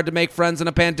 and it's hard to make friends in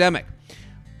a pandemic.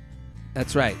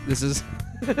 That's right. This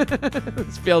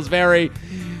feels very,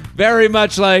 very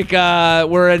much like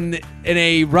we're in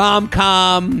a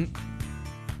rom-com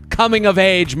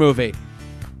coming-of-age movie.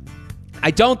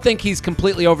 I don't think he's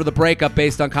completely over the breakup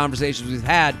based on conversations we've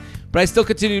had, but I still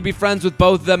continue to be friends with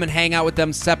both of them and hang out with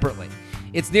them separately.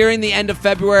 It's nearing the end of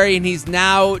February, and he's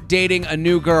now dating a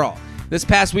new girl. This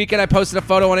past weekend, I posted a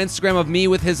photo on Instagram of me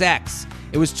with his ex.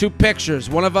 It was 2 pictures,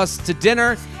 one of us to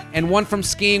dinner and one from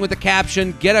skiing with the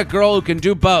caption, "Get a girl who can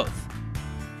do both."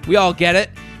 We all get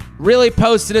it. Really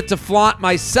posted it to flaunt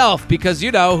myself because,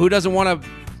 who doesn't want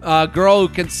a girl who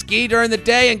can ski during the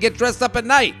day and get dressed up at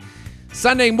night?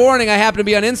 Sunday morning, I happened to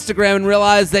be on Instagram and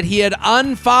realized that he had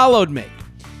unfollowed me.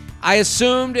 I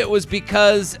assumed it was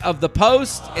because of the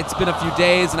post. It's been a few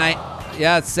days, and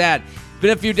it's sad. It's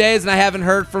been a few days, and I haven't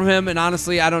heard from him, and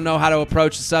honestly, I don't know how to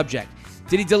approach the subject.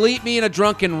 Did he delete me in a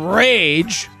drunken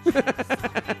rage?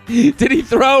 Did he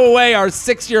throw away our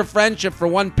 6-year friendship for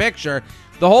one picture?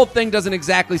 The whole thing doesn't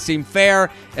exactly seem fair,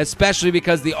 especially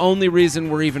because the only reason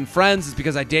we're even friends is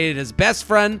because I dated his best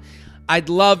friend. I'd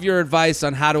love your advice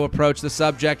on how to approach the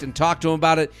subject and talk to him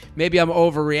about it. Maybe I'm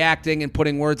overreacting and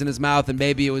putting words in his mouth, and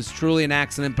maybe it was truly an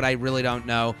accident, but I really don't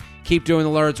know. Keep doing the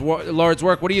Lord's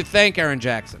work. What do you think, Aaron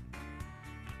Jackson?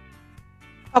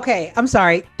 Okay, I'm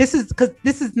sorry. This is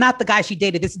not the guy she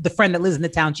dated. This is the friend that lives in the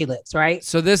town she lives, right?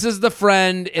 So this is the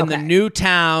friend in the new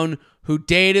town who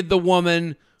dated the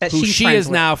woman that who she is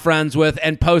now friends with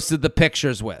and posted the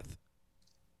pictures with.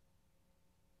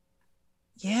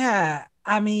 Yeah.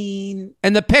 I mean,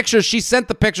 and the pictures, she sent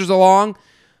the pictures along.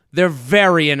 They're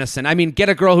very innocent. I mean, get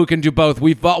a girl who can do both.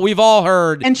 We've all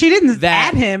heard. And she didn't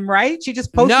add him, right? She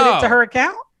just posted it to her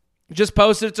account. Just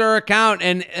posted it to her account,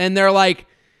 and they're like,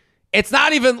 it's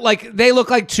not even like they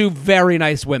look like 2 very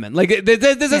nice women. Like this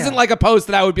isn't like a post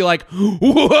that I would be like,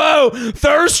 whoa,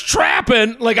 thirst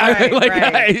trapping. Like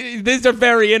right. These are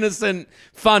very innocent,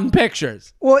 fun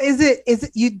pictures. Well,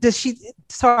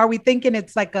 so are we thinking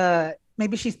it's like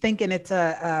maybe she's thinking it's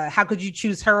how could you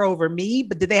choose her over me?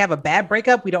 But did they have a bad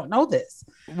breakup? We don't know this.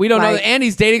 We don't know that. And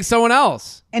he's dating someone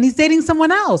else.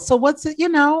 So what's it,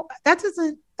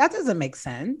 that doesn't make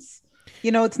sense.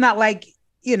 It's not like,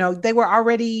 they were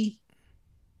already,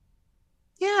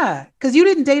 because you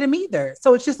didn't date him either.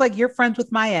 So it's just like, you're friends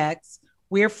with my ex.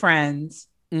 We're friends.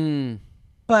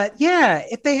 But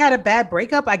if they had a bad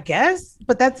breakup, I guess,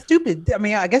 but that's stupid. I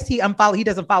mean, I guess he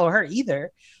doesn't follow her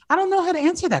either. I don't know how to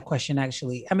answer that question,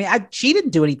 actually. I mean, she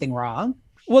didn't do anything wrong.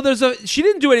 Well, she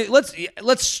didn't do any.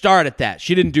 Let's start at that.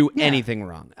 She didn't do anything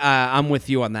wrong. I'm with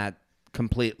you on that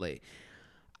completely.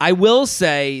 I will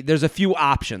say there's a few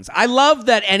options. I love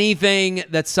that anything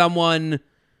that someone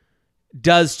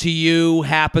does to you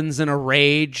happens in a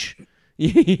rage.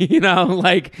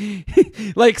 Like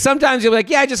sometimes you're like,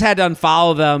 I just had to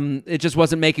unfollow them. It just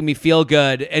wasn't making me feel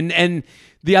good. And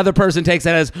the other person takes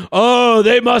that as, oh,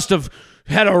 they must have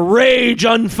had a rage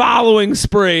unfollowing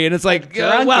spree, and it's like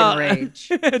drunken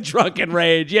rage. Drunken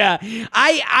rage. Yeah,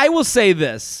 I will say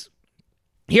this.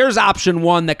 Here's option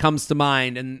one that comes to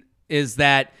mind, and is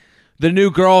that the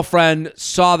new girlfriend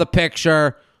saw the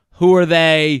picture. Who are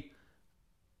they?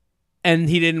 And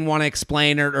he didn't want to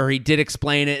explain it, or he did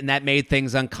explain it, and that made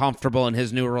things uncomfortable in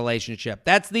his new relationship.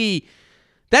 That's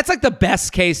like the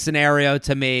best case scenario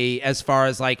to me, as far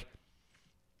as like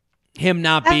him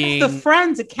not being the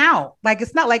friend's account. Like,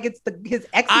 it's not like it's his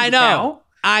ex's account.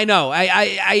 I know.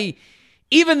 I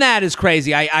even that is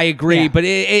crazy. I agree, but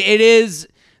it is.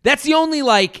 That's the only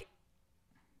like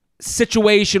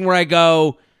situation where I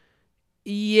go,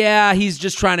 yeah, he's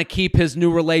just trying to keep his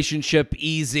new relationship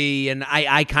easy, and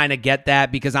I kind of get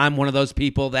that, because I'm one of those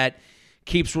people that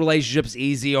keeps relationships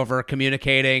easy over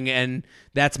communicating, and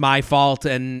that's my fault,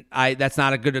 and that's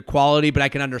not a good quality, but I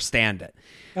can understand it.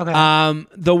 Okay.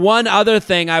 The one other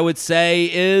thing I would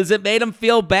say is it made him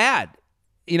feel bad.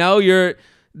 You know, you're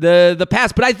the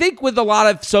past, but I think with a lot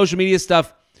of social media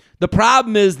stuff, the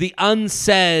problem is the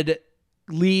unsaid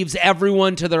leaves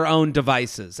everyone to their own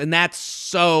devices. And that's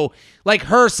so, like,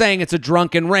 her saying it's a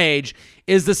drunken rage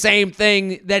is the same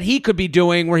thing that he could be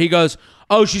doing, where he goes,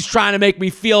 oh, she's trying to make me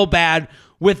feel bad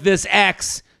with this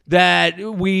ex that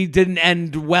we didn't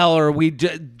end well, or we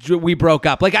broke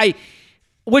up. Like,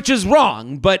 which is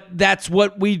wrong, but that's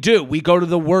what we do. We go to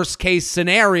the worst case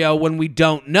scenario when we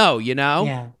don't know, you know?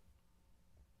 Yeah.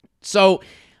 So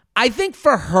I think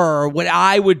for her, what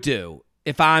I would do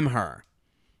if I'm her,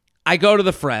 I go to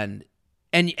the friend,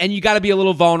 and you got to be a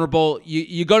little vulnerable.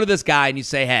 You go to this guy and you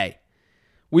say, hey,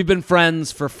 we've been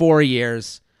friends for 4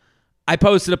 years. I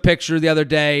posted a picture the other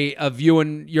day of you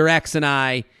and your ex and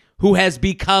I, who has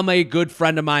become a good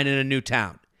friend of mine in a new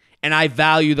town. And I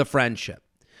value the friendship.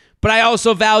 But I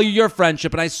also value your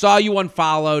friendship, and I saw you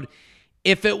unfollowed.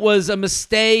 If it was a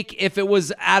mistake, if it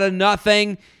was out of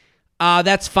nothing,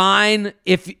 that's fine.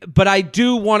 But I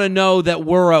do want to know that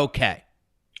we're okay.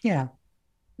 Yeah.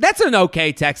 That's an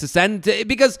okay text to send,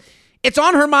 because it's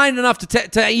on her mind enough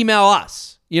to email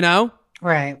us, you know?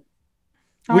 Right.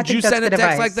 Would you send a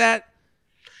text like that?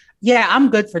 Yeah, I'm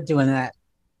good for doing that.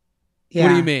 Yeah. What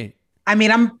do you mean? I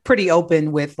mean, I'm pretty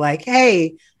open with like,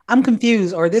 hey, I'm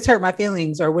confused, or this hurt my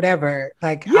feelings, or whatever.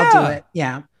 Like, I'll do it.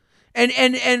 Yeah.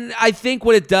 And I think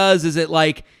what it does is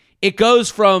it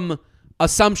goes from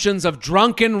assumptions of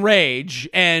drunken rage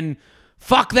and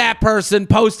fuck that person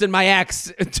posting my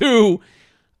ex to,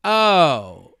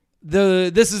 oh,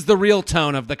 this is the real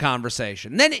tone of the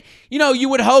conversation. And then, you know, you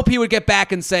would hope he would get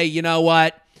back and say, you know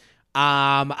what?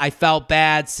 I felt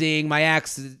bad seeing my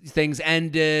ex. Things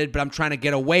ended, but I'm trying to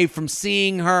get away from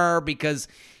seeing her because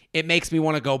it makes me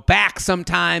want to go back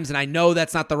sometimes, and I know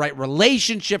that's not the right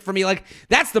relationship for me. Like,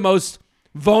 that's the most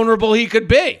vulnerable he could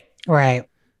be. Right.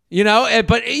 You know,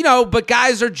 but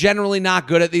guys are generally not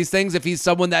good at these things. If he's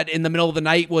someone that in the middle of the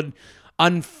night would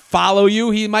unfollow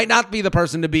you, he might not be the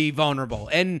person to be vulnerable.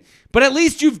 But at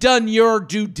least you've done your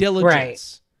due diligence.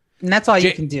 Right. And that's all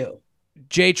you can do.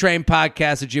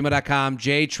 JTrainPodcast@gmail.com.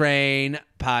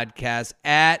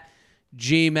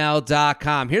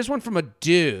 JTrainPodcast@gmail.com. Here's one from a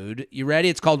dude. You ready?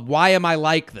 It's called Why Am I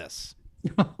Like This?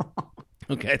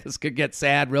 Okay, this could get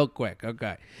sad real quick.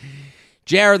 Okay.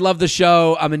 Jared, love the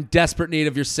show. I'm in desperate need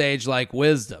of your sage-like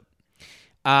wisdom.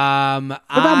 What about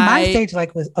my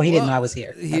sage-like wisdom? Oh, he didn't know I was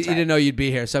here. He didn't know you'd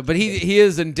be here. So, but he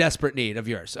is in desperate need of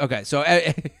yours. Okay, so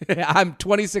I'm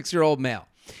 26-year-old male.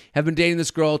 Have been dating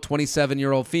this girl,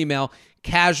 27-year-old female,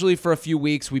 casually for a few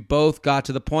weeks. We both got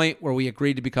to the point where we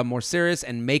agreed to become more serious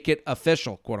and make it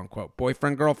official, quote-unquote,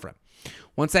 boyfriend, girlfriend.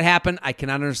 Once that happened, I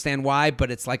cannot understand why,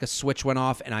 but it's like a switch went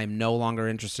off, and I'm no longer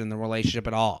interested in the relationship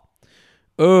at all.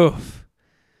 Oof.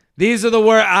 These are the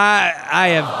words. I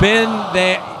have been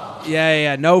there.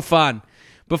 Yeah, no fun.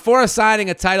 Before assigning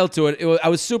a title to it, I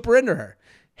was super into her.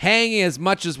 Hanging as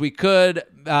much as we could,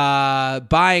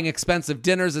 buying expensive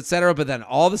dinners, etc. But then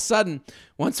all of a sudden,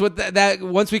 once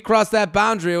we crossed that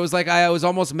boundary, it was like I was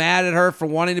almost mad at her for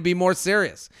wanting to be more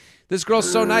serious. This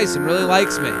girl's so nice and really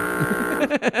likes me.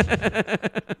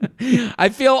 I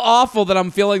feel awful that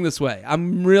I'm feeling this way.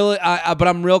 But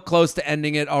I'm real close to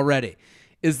ending it already.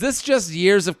 Is this just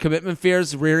years of commitment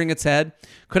fears rearing its head?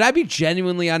 Could I be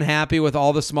genuinely unhappy with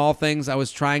all the small things I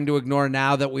was trying to ignore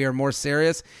now that we are more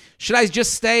serious? Should I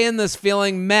just stay in this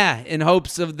feeling meh in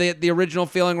hopes of the original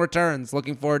feeling returns?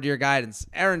 Looking forward to your guidance.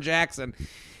 Aaron Jackson.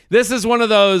 This is one of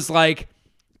those, like,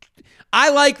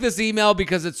 I like this email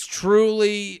because it's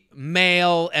truly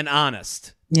male and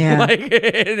honest. Yeah. And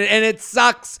it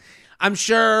sucks. I'm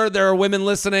sure there are women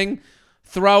listening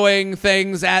throwing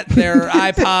things at their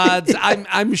iPods.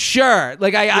 I'm sure.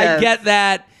 Like, I get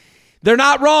that they're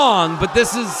not wrong, but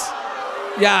this is,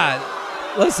 yeah,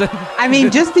 listen. I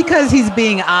mean, just because he's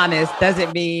being honest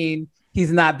doesn't mean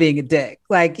he's not being a dick.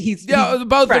 Like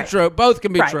both are true. Both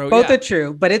can be true. Both are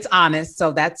true, but it's honest.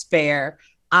 So that's fair.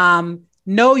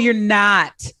 No, you're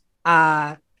not.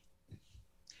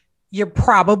 You're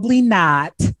probably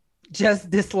not just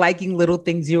disliking little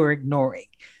things you're ignoring.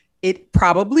 It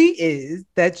probably is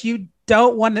that you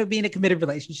don't want to be in a committed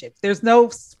relationship. There's no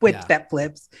switch that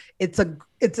flips. It's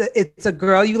a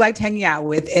girl you liked hanging out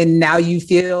with, and now you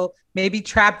feel maybe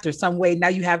trapped or some way. Now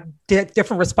you have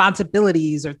different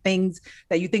responsibilities or things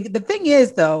that you think. The thing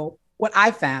is, though, what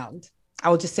I found, I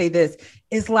will just say this,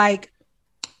 is like,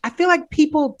 I feel like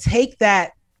people take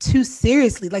that too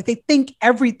seriously. Like they think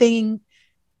everything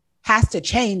has to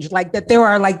change. Like that there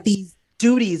are like these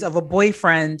duties of a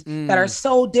boyfriend that are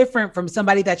so different from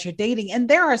somebody that you're dating. And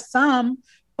there are some,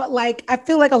 but like, I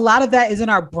feel like a lot of that is in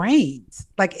our brains.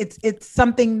 Like it's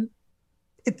something,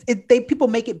 people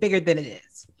make it bigger than it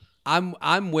is.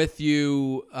 I'm with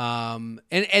you. And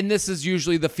this is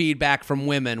usually the feedback from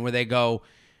women where they go,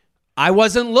 I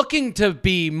wasn't looking to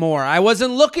be more. I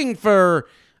wasn't looking for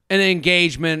an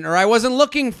engagement, or I wasn't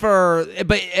looking for,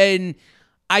 and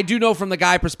I do know from the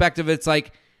guy perspective, it's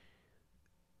like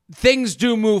things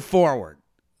do move forward,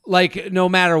 like no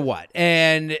matter what.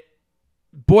 And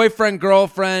boyfriend,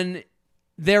 girlfriend,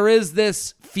 there is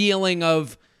this feeling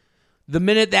of the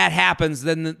minute that happens,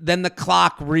 then the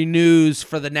clock renews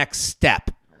for the next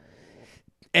step.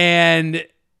 And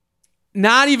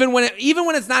not even when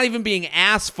it's not even being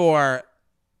asked for,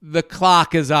 the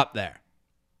clock is up there.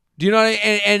 Do you know what I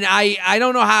mean? And I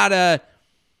don't know how to,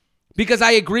 because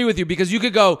I agree with you, because you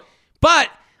could go, but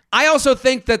I also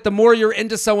think that the more you're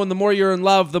into someone, the more you're in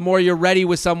love, the more you're ready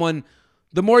with someone,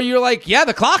 the more you're like, yeah,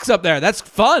 the clock's up there. That's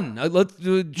fun.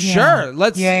 Sure.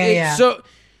 Let's. Yeah.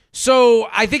 So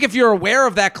I think if you're aware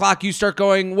of that clock, you start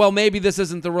going, well, maybe this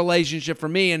isn't the relationship for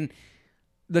me. And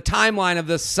the timeline of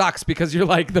this sucks because you're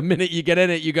like, the minute you get in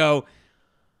it, you go,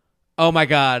 oh my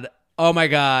God.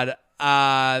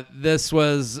 This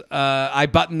was, I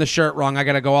buttoned the shirt wrong. I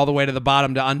got to go all the way to the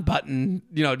bottom to unbutton,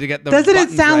 to get the Doesn't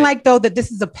it sound right. like, though, that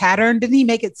this is a pattern? Didn't he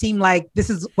make it seem like this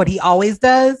is what he always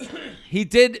does? He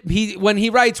did. When he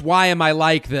writes, why am I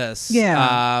like this?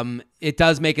 Yeah. It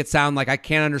does make it sound like I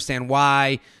can't understand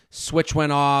why. Switch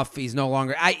went off. He's no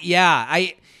longer.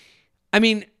 I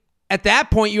mean, at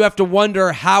that point, you have to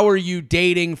wonder, how are you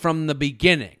dating from the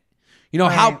beginning?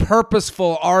 Right. How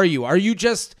purposeful are you? Are you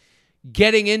just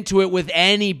getting into it with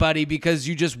anybody because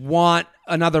you just want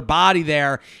another body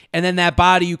there, and then that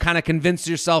body you kind of convince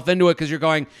yourself into it because you're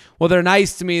going, well, they're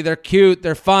nice to me, they're cute,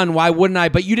 they're fun, why wouldn't I?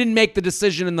 But you didn't make the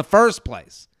decision in the first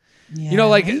place. Yeah,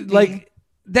 like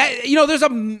that.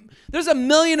 There's a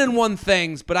million and one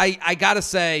things, but I gotta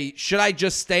say, should I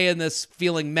just stay in this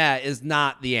feeling meh is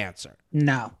not the answer.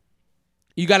 No.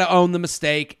 You got to own the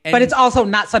mistake. But it's also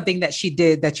not something that she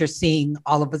did that you're seeing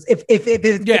all of us. If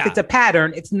it's a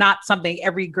pattern, it's not something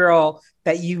every girl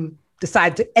that you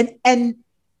decide to. And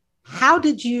how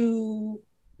did you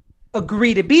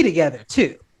agree to be together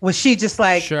too? Was she just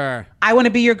like, sure, I want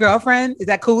to be your girlfriend? Is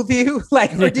that cool with you?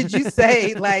 Like, or did you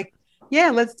say like, yeah,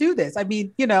 let's do this? I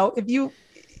mean, if you.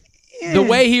 The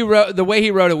way he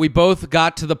wrote it, we both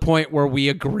got to the point where we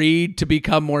agreed to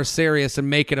become more serious and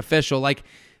make it official. Like,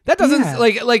 that doesn't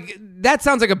like that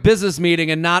sounds like a business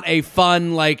meeting and not a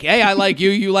fun, like, hey, I like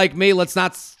you, you like me, let's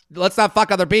not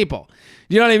fuck other people.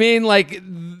 You know what I mean? Like,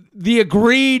 the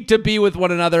agreed to be with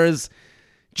one another is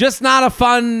just not a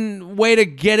fun way to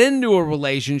get into a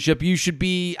relationship. You should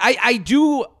be, I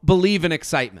do believe in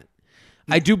excitement.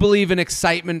 I do believe in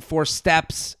excitement for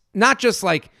steps, not just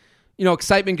like,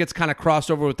 excitement gets kind of crossed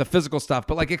over with the physical stuff,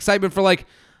 but like excitement for like,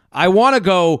 I want to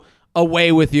go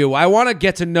away with you. I want to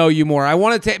get to know you more. I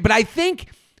want to but I think,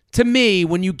 to me,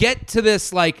 when you get to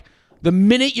this, like, the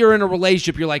minute you're in a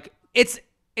relationship, you're like, it's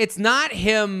not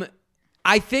him.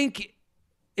 I think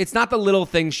it's not the little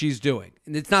things she's doing.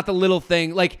 It's not the little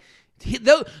thing. Like,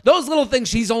 those little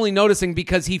things he's only noticing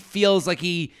because he feels like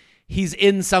he's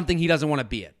in something he doesn't want to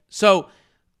be in. So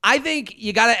I think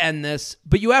you got to end this,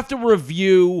 but you have to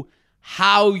review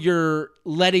how you're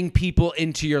letting people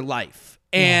into your life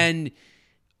and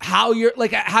how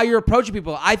you're approaching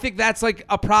people. I think that's like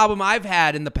a problem I've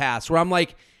had in the past where I'm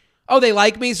like, oh, they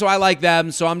like me, so I like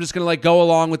them, so I'm just going to like go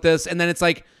along with this. And then it's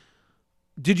like,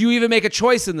 did you even make a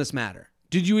choice in this matter?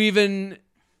 Did you even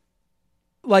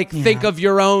think of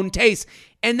your own taste?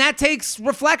 And that takes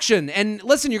reflection. And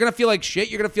listen, you're going to feel like shit.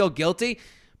 You're going to feel guilty.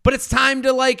 But it's time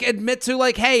to like admit to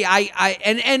like, hey,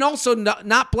 and also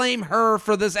not blame her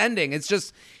for this ending.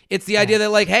 It's the idea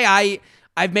that like, hey,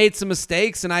 I've made some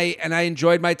mistakes and I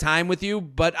enjoyed my time with you,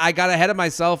 but I got ahead of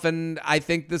myself and I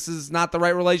think this is not the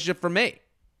right relationship for me.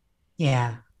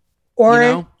 Yeah.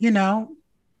 Or,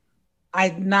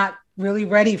 I'm not really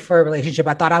ready for a relationship.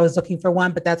 I thought I was looking for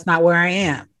one, but that's not where I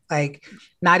am. Like,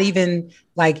 not even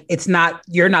like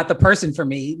you're not the person for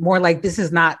me. More like this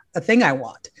is not a thing I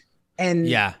want. And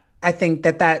yeah, I think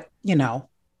that,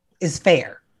 is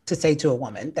fair to say to a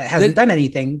woman that hasn't done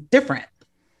anything different.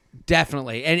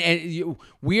 Definitely. And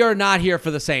we are not here for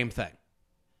the same thing.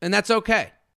 And that's okay.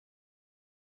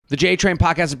 The J-Train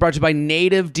podcast is brought to you by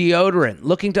Native Deodorant.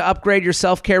 Looking to upgrade your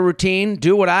self-care routine?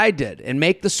 Do what I did and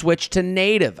make the switch to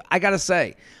Native. I got to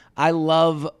say, I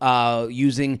love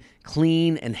using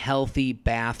clean and healthy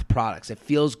bath products. It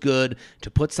feels good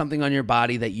to put something on your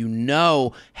body that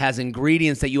has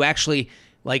ingredients that you actually...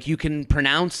 like you can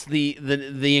pronounce the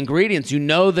ingredients,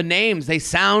 the names, they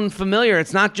sound familiar.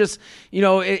 It's not just,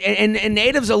 and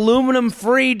Native's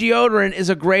aluminum-free deodorant is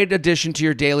a great addition to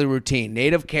your daily routine.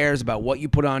 Native cares about what you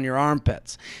put on your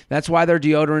armpits. That's why their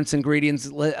deodorants ingredients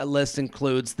list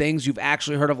includes things you've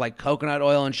actually heard of, like coconut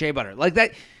oil and shea butter. Like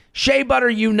that shea butter,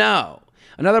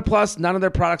 Another plus, none of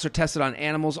their products are tested on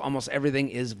animals. Almost everything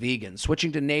is vegan.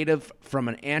 Switching to Native from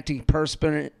an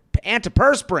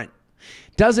antiperspirant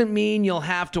doesn't mean you'll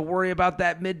have to worry about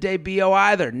that midday BO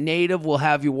either. Native will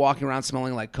have you walking around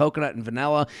smelling like coconut and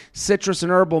vanilla, citrus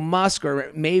and herbal musk,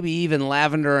 or maybe even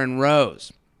lavender and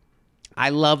rose. I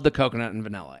love the coconut and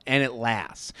vanilla, and it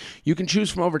lasts. You can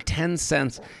choose from over 10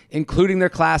 scents, including their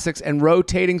classics and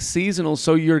rotating seasonals,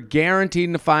 so you're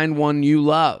guaranteed to find one you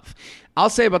love. I'll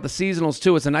say about the seasonals,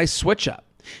 too, it's a nice switch up.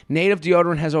 Native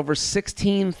Deodorant has over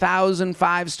 16,000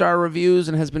 five-star reviews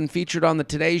and has been featured on the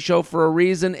Today Show for a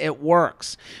reason. It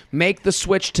works. Make the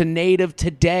switch to Native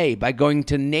today by going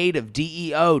to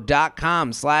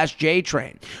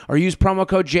nativedeo.com/JTrain or use promo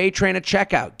code JTrain at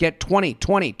checkout. Get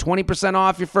 20%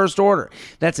 off your first order.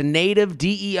 That's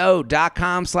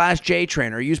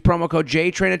nativedeo.com/JTrain or use promo code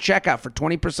JTrain at checkout for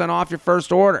 20% off your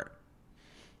first order.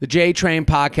 The J-Train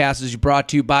podcast is brought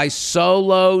to you by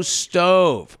Solo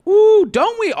Stove. Ooh,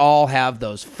 don't we all have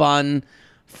those fun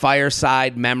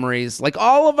fireside memories? Like,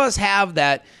 all of us have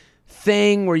that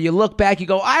thing where you look back, you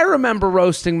go, I remember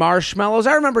roasting marshmallows.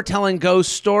 I remember telling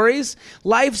ghost stories.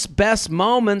 Life's best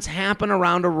moments happen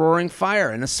around a roaring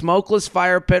fire, and a smokeless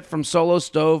fire pit from Solo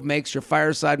Stove makes your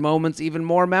fireside moments even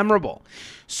more memorable.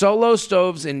 Solo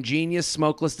Stove's ingenious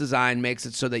smokeless design makes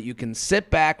it so that you can sit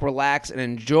back, relax, and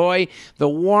enjoy the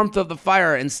warmth of the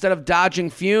fire instead of dodging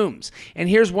fumes. And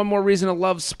here's one more reason to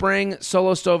love spring.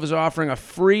 Solo Stove is offering a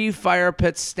free fire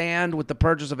pit stand with the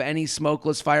purchase of any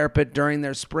smokeless fire pit during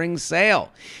their spring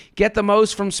sale. Get the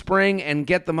most from spring and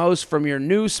get the most from your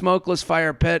new smokeless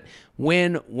fire pit.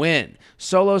 Win-win.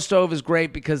 Solo Stove is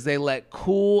great because they let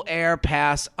cool air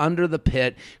pass under the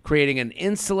pit, creating an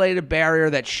insulated barrier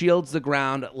that shields the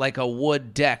ground like a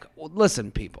wood deck.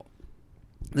 Listen, people,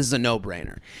 this is a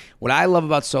no-brainer. What I love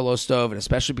about Solo Stove, and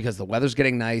especially because the weather's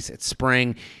getting nice, it's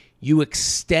spring, you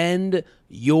extend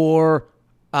your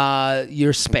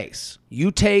space. You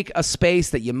take a space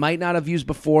that you might not have used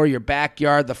before, your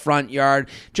backyard, the front yard,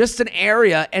 just an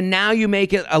area, and now you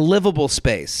make it a livable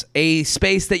space, a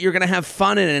space that you're going to have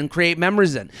fun in and create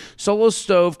memories in. Solo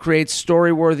Stove creates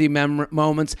story-worthy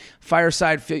moments,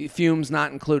 fireside fumes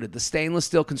not included. The stainless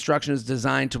steel construction is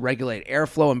designed to regulate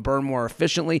airflow and burn more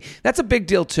efficiently. That's a big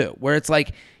deal, too, where it's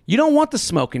like, you don't want the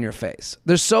smoke in your face.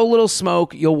 There's so little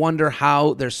smoke, you'll wonder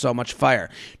how there's so much fire.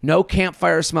 No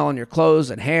campfire smell on your clothes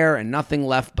and hair, and nothing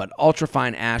left but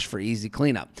ultrafine ash for easy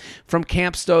cleanup. From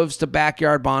camp stoves to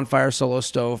backyard bonfire, Solo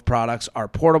Stove products are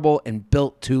portable and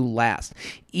built to last.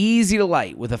 Easy to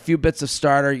light. With a few bits of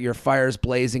starter, your fire's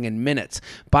blazing in minutes.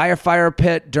 Buy a fire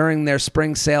pit during their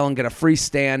spring sale and get a free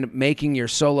stand, making your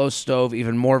Solo Stove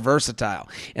even more versatile.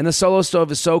 And the Solo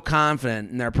Stove is so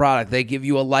confident in their product, they give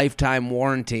you a lifetime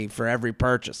warranty for every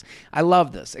purchase. I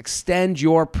love this. Extend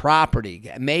your property.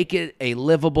 Make it a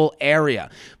livable area.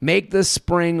 Make this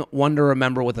spring one to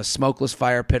remember with a smokeless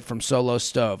fire pit from Solo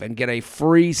Stove and get a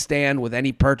free stand with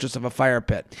any purchase of a fire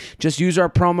pit. Just use our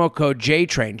promo code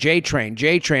JTrain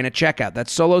at checkout.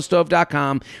 That's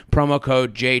solostove.com, promo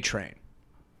code JTrain.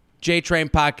 JTrain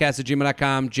podcast at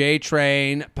gmail.com,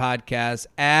 JTrain podcast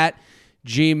at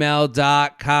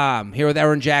gmail.com. Here with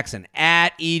Aaron Jackson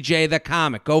at EJ the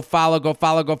Comic. Go follow.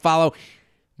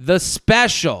 The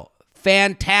special,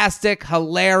 fantastic,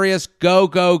 hilarious,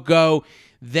 go.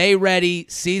 They Ready,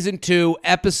 Season 2,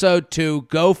 Episode 2.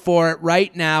 Go for it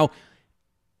right now.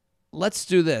 Let's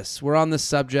do this. We're on the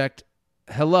subject.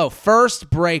 Hello. First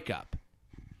breakup.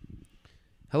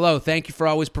 Hello, thank you for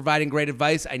always providing great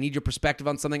advice. I need your perspective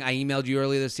on something I emailed you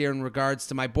earlier this year in regards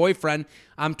to my boyfriend.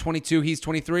 I'm 22, he's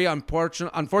 23.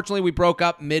 Unfortunately, we broke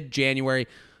up mid-January.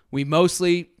 We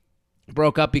mostly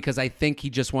broke up because I think he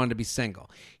just wanted to be single.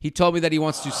 He told me that he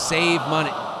wants to save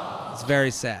money. It's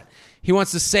very sad. He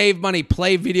wants to save money,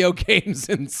 play video games,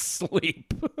 and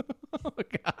sleep. Oh,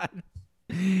 God.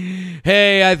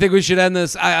 Hey, I think we should end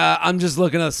this. I'm just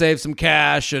looking to save some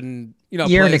cash and,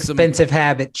 you're an expensive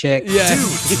habit, chick. Yeah.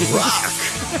 Dudes rock.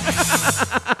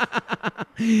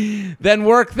 Then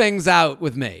work things out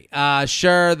with me.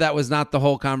 Sure, that was not the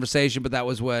whole conversation, but that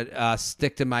was what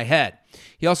sticked in my head.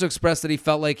 He also expressed that he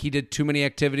felt like he did too many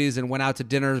activities and went out to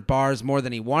dinners, bars more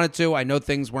than he wanted to. I know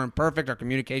things weren't perfect. Our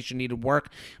communication needed work.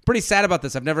 Pretty sad about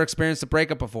this. I've never experienced a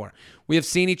breakup before. We have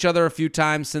seen each other a few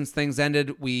times since things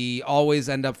ended. We always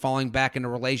end up falling back into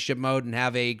relationship mode and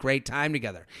have a great time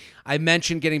together. I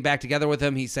mentioned getting back together with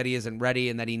him. He said he isn't ready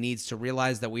and that he needs to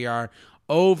realize that we are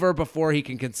over before he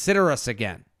can consider us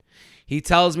again. He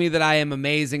tells me that I am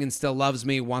amazing and still loves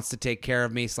me, wants to take care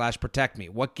of me / protect me.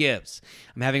 What gives?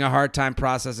 I'm having a hard time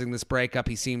processing this breakup.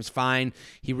 He seems fine.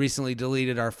 He recently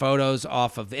deleted our photos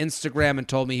off of Instagram and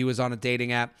told me he was on a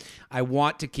dating app. I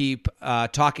want to keep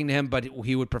talking to him, but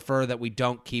he would prefer that we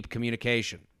don't keep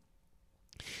communication.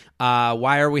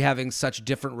 Why are we having such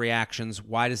different reactions?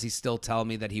 Why does he still tell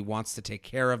me that he wants to take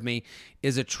care of me?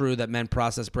 Is it true that men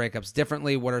process breakups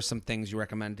differently? What are some things you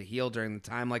recommend to heal during the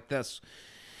time like this?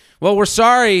 Well, we're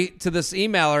sorry to this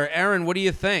emailer. Aaron, what do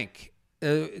you think?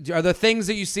 Are there things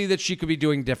that you see that she could be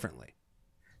doing differently?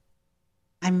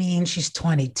 I mean, she's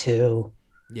 22.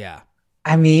 Yeah.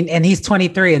 I mean, and he's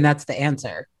 23, and that's the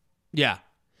answer. Yeah.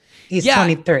 He's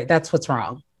 23. That's what's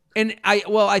wrong. And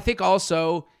I think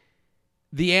also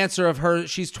the answer of her,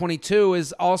 she's 22,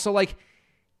 is also like,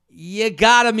 you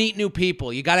got to meet new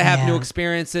people. You got to have new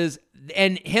experiences.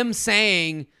 And him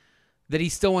saying that he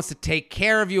still wants to take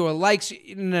care of you or likes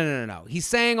you. No. He's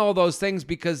saying all those things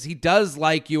because he does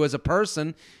like you as a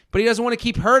person, but he doesn't want to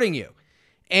keep hurting you.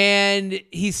 And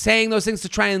he's saying those things to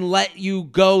try and let you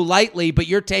go lightly, but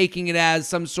you're taking it as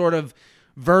some sort of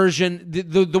version.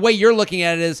 The way you're looking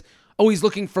at it is, oh, he's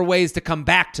looking for ways to come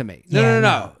back to me.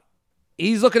 No.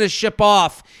 He's looking to ship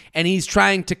off, and he's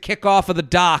trying to kick off of the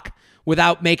dock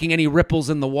without making any ripples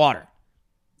in the water.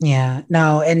 Yeah,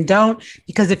 no, and don't,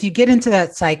 because if you get into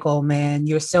that cycle, man,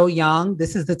 you're so young.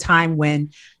 This is the time when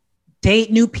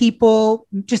date new people,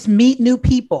 just meet new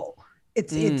people.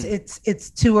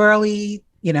 It's too early,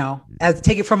 as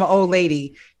take it from an old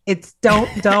lady. It's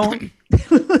don't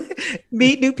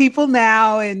meet new people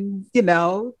now. And,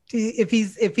 if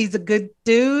he's a good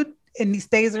dude and he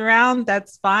stays around,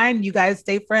 that's fine. You guys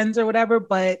stay friends or whatever,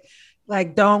 but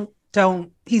like, don't,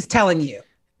 he's telling you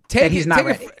that he's not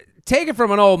ready. Take it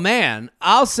from an old man.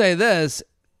 I'll say this.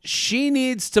 She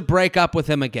needs to break up with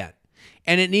him again.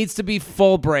 And it needs to be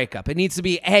full breakup. It needs to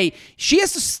be, hey, she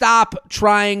has to stop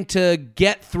trying to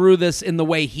get through this in the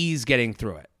way he's getting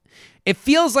through it. It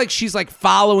feels like she's like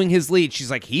following his lead.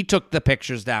 She's like, he took the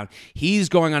pictures down. He's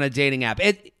going on a dating app.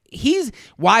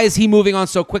 Why is he moving on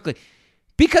so quickly?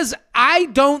 Because I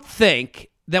don't think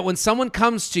that when someone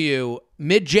comes to you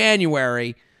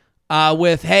mid-January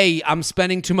with, hey, I'm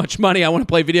spending too much money, I want to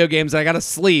play video games, and I got to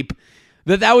sleep,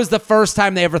 that was the first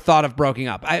time they ever thought of breaking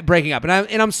up.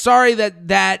 And I'm sorry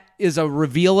that is a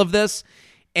reveal of this.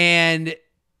 And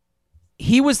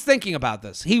he was thinking about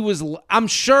this. I'm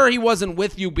sure he wasn't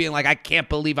with you being like, I can't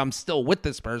believe I'm still with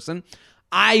this person.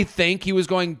 I think he was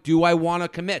going, do I want to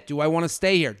commit? Do I want to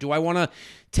stay here? Do I want to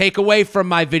take away from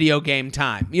my video game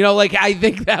time? I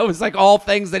think that was like all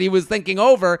things that he was thinking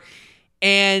over.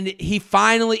 And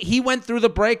he went through the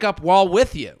breakup while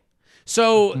with you.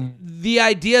 So the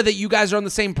idea that you guys are on the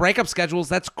same breakup schedules,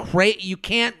 that's great. You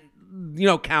can't,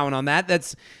 count on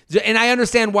that. And I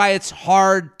understand why it's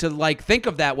hard to like think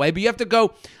of that way, but you have to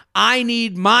go, I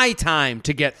need my time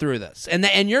to get through this.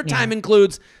 And your time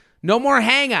includes no more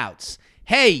hangouts.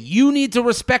 Hey, you need to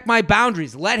respect my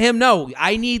boundaries. Let him know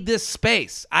I need this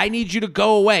space. I need you to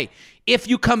go away. If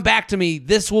you come back to me,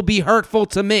 this will be hurtful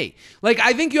to me. Like,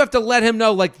 I think you have to let him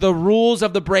know, like, the rules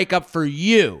of the breakup for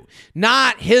you,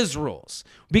 not his rules.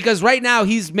 Because right now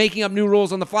he's making up new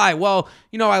rules on the fly. Well,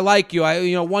 I like you.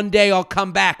 One day I'll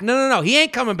come back. No. He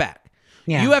ain't coming back.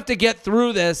 Yeah. You have to get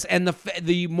through this, and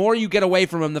the more you get away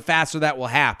from him, the faster that will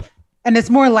happen. And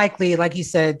it's more likely, like you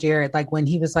said, Jared, like when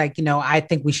he was like, I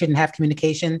think we shouldn't have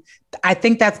communication. I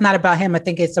think that's not about him. I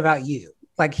think it's about you.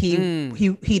 Like he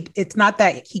it's not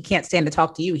that he can't stand to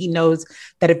talk to you. He knows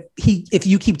that if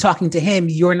you keep talking to him,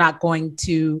 you're not going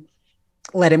to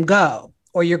let him go.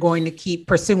 or you're going to keep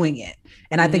pursuing it.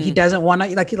 And I think he doesn't want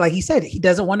to, like he said, he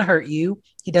doesn't want to hurt you.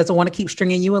 He doesn't want to keep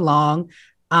stringing you along.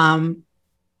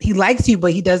 He likes you,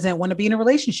 but he doesn't want to be in a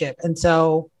relationship. And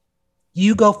so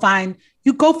you go find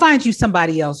you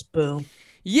somebody else, boo.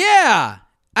 Yeah.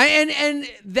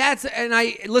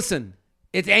 Listen,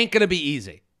 it ain't going to be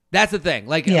easy. That's the thing.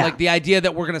 Like the idea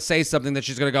that we're going to say something that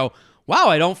she's going to go, wow,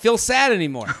 I don't feel sad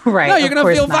anymore. Right. No, you're going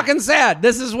to feel not. fucking sad.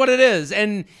 This is what it is.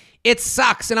 And it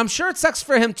sucks. And I'm sure it sucks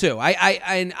for him too.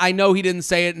 I know he didn't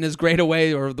say it in as great a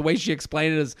way, or the way she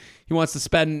explained it is he wants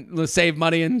to save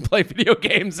money and play video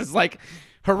games is like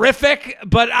horrific.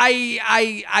 But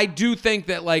I do think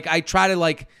that like, I try to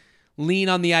like lean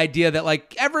on the idea that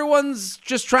like everyone's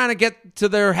just trying to get to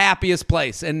their happiest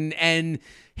place, and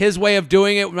his way of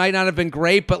doing it might not have been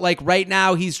great, but like right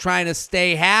now he's trying to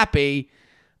stay happy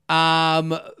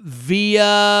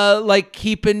via like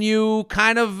keeping you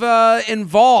kind of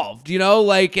involved,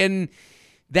 like, and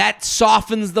that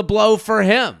softens the blow for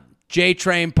him.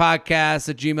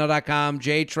 JTrainPodcast@gmail.com,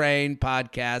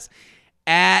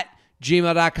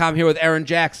 JTrainPodcast@gmail.com, here with Aaron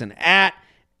Jackson at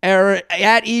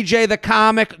EJ the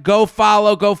Comic. Go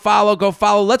follow.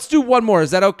 Let's do one more.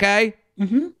 Is that okay?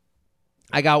 Mm-hmm.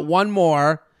 I got one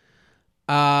more.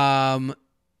 And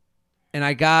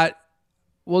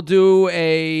we'll do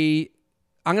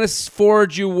I'm going to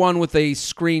forward you one with a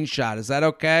screenshot. Is that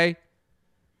okay?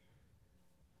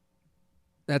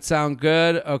 That sound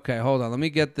good? Okay, hold on. Let me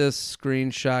get this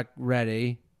screenshot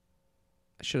ready.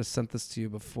 I should have sent this to you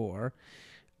before.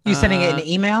 You sending it in an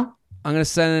email? I'm going to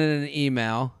send it in an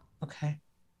email.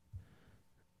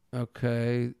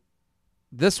 Okay.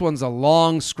 This one's a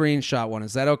long screenshot one.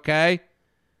 Is that okay?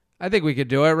 I think we could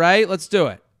do it, right? Let's do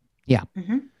it. Yeah.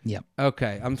 Mm-hmm. Yep.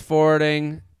 Okay. I'm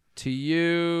forwarding to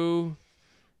you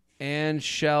and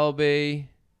Shelby.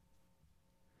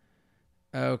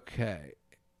 Okay.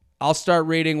 I'll start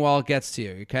reading while it gets to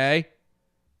you, okay?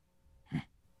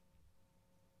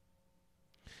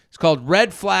 It's called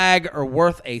Red Flag or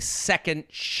Worth a Second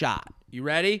Shot. You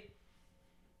ready?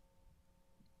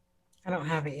 I don't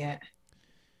have it yet.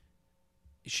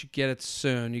 You should get it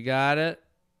soon. You got it?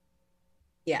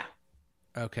 Yeah.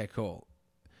 Okay, cool.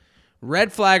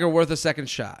 Red flag or worth a second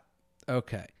shot.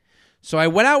 Okay. So I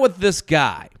went out with this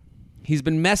guy. He's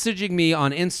been messaging me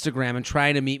on Instagram and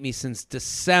trying to meet me since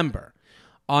December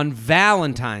on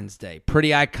Valentine's Day. Pretty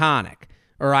iconic.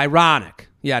 Or ironic.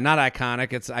 Yeah, not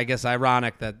iconic. It's, I guess,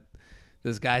 ironic that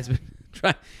this guy's been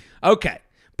trying. Okay.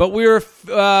 But we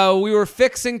were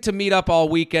fixing to meet up all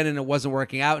weekend, and it wasn't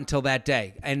working out until that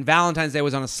day. And Valentine's Day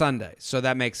was on a Sunday, so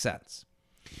that makes sense.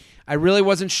 I really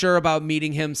wasn't sure about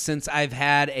meeting him since I've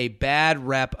had a bad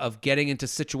rep of getting into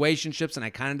situationships, and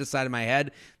I kind of decided in my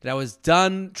head that I was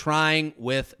done trying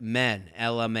with men.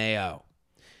 LMAO.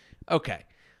 Okay.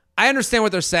 I understand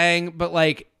what they're saying, but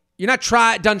like, you're not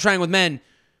done trying with men.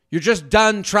 You're just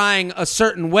done trying a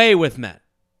certain way with men.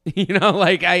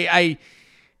 Like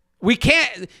we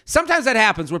can't, sometimes that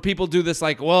happens where people do this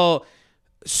like, well,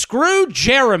 screw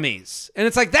Jeremy's. And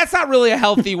it's like, that's not really a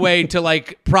healthy way to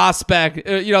like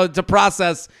to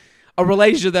process a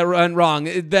relationship that went wrong,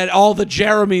 that all the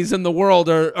Jeremys in the world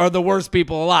are the worst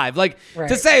people alive. Like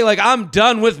to say like, I'm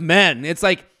done with men. It's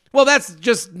like, well, that's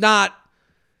just not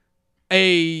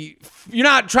you're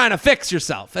not trying to fix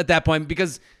yourself at that point,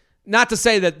 because not to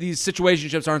say that these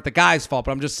situationships aren't the guy's fault,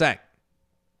 but I'm just saying.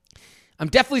 I'm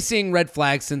definitely seeing red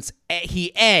flags since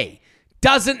he A,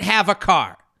 doesn't have a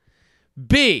car.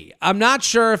 B, I'm not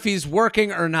sure if he's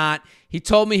working or not. He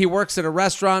told me he works at a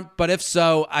restaurant, but if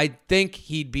so, I think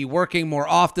he'd be working more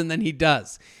often than he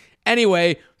does.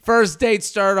 Anyway, first date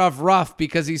started off rough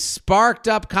because he sparked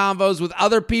up convos with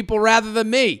other people rather than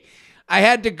me. I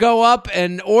had to go up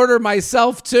and order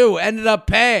myself too, ended up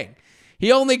paying.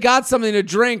 He only got something to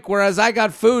drink, whereas I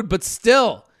got food, but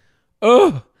still.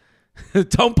 Ugh.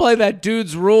 Don't play that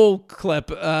dude's rule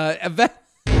clip.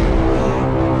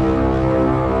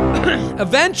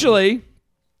 Eventually,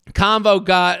 convo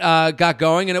got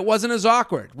going, and it wasn't as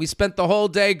awkward. We spent the whole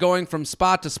day going from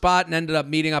spot to spot and ended up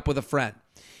meeting up with a friend.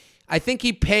 I think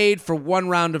he paid for one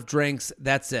round of drinks.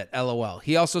 That's it. LOL.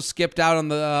 He also skipped out on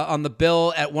the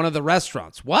bill at one of the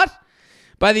restaurants. What?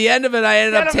 By the end of it, I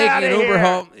ended up taking an Uber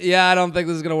home. Yeah, I don't think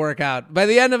this is going to work out. By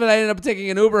the end of it, I ended up taking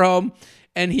an Uber home,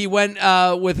 and he went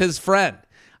with his friend.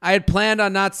 I had planned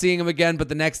on not seeing him again, but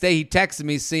the next day he texted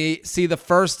me, see the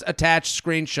first attached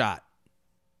screenshot.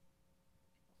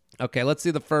 Okay, let's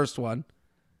see the first one.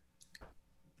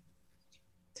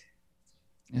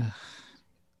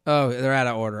 Oh, they're out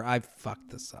of order. I fucked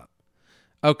this up.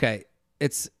 Okay,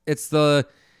 it's the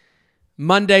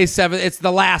Monday 7th. It's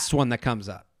the last one that comes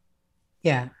up.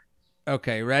 Yeah.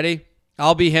 Okay, ready?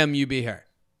 I'll be him, you be her.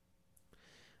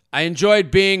 I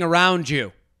enjoyed being around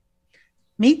you.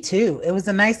 Me too. It was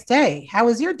a nice day. How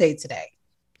was your day today?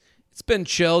 It's been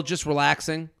chill, just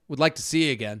relaxing. Would like to see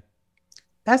you again.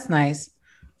 That's nice.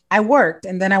 I worked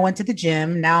and then I went to the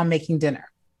gym. Now I'm making dinner.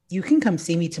 You can come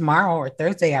see me tomorrow or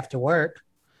Thursday after work.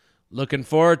 Looking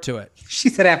forward to it. She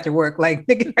said after work, like,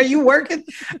 "Nigga, are you working?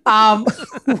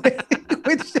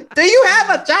 Do you have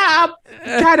a job?"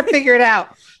 Try to figure it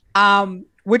out.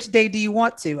 Which day do you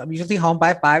want to? I'm usually home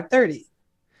by 5:30.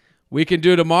 We can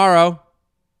do tomorrow.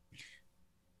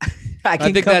 I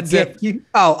think that's it. You.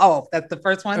 Oh, that's the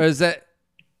first one? Or is that?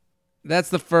 That's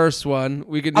the first one.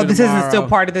 We can do this tomorrow. isn't still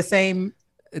part of the same.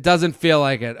 It doesn't feel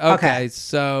like it. Okay.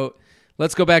 So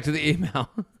let's go back to the email.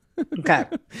 Okay.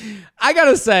 I got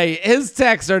to say, his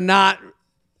texts are not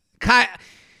at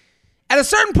a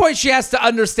certain point, she has to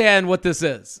understand what this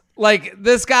is. Like,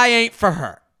 this guy ain't for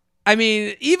her. I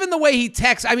mean, even the way he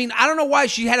texts, I mean, I don't know why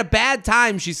she had a bad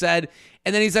time, she said.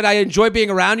 And then he said, I enjoy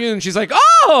being around you. And she's like,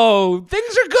 oh,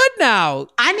 things are good now.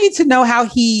 I need to know how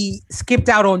he skipped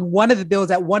out on one of the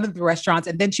bills at one of the restaurants.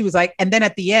 And then she was like, and then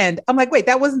at the end, I'm like, wait,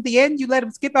 that wasn't the end? You let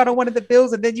him skip out on one of the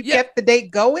bills and then you kept the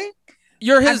date going?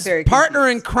 You're his partner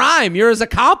in crime. You're his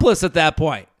accomplice at that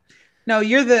point. No,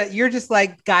 you're just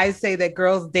like guys say that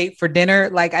girls date for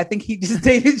dinner. Like, I think he just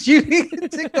dated you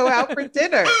to go out for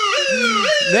dinner.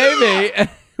 Maybe.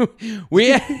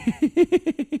 we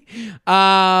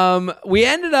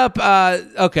ended up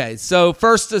okay, so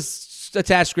first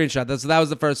attached screenshot. That was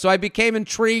the first. So I became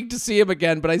intrigued to see him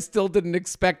again, but I still didn't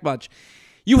expect much.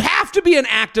 You have to be an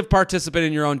active participant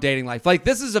in your own dating life. Like,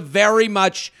 this is a very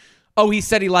much, oh, he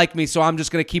said he liked me, so I'm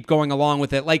just going to keep going along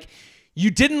with it. Like, you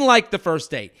didn't like the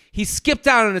first date. He skipped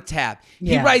out on a tab.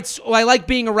 Yeah. He writes, oh, I like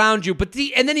being around you, but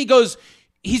and then he goes,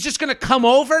 he's just going to come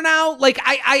over now? Like,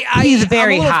 he's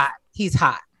very hot. He's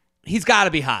hot. He's got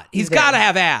to be hot. He's got to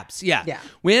have abs. Yeah.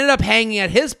 We ended up hanging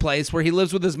at his place where he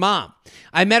lives with his mom.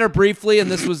 I met her briefly, and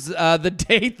this was the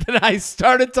date that I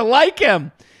started to like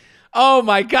him. Oh,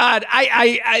 my God.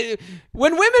 I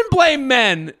when women blame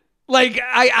men, like,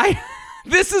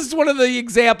 this is one of the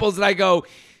examples that I go,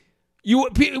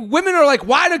 women are like,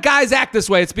 why do guys act this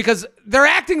way? It's because they're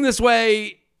acting this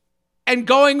way and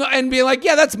going and being like,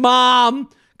 yeah, that's mom.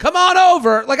 Come on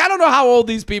over. Like, I don't know how old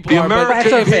these people are.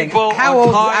 American people how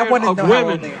old? I want to know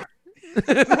women. How old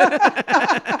they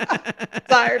are.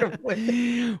 Tired of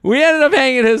women. We ended up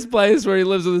hanging at his place where he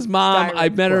lives with his mom. I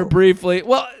met her briefly.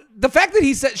 Well, the fact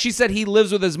that she said he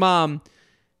lives with his mom,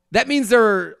 that means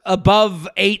they're above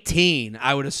 18,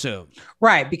 I would assume.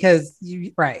 Right, because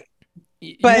right.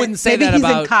 But you wouldn't say maybe that he's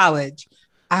about in college.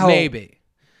 I hope. Maybe.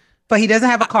 But he doesn't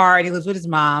have a car and he lives with his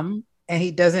mom and he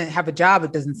doesn't have a job,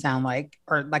 it doesn't sound like,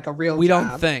 or like a real We job.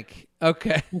 don't think.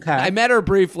 Okay. I met her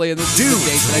briefly, and this is the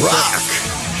date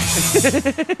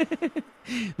that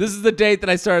this is the date that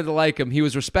I started to like him. He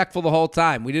was respectful the whole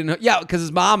time. We didn't, because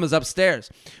his mom is upstairs.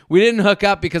 We didn't hook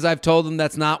up because I've told him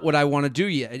that's not what I want to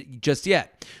do just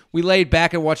yet. We laid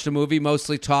back and watched a movie,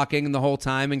 mostly talking the whole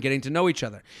time and getting to know each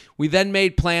other. We then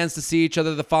made plans to see each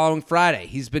other the following Friday.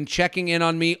 He's been checking in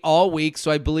on me all week,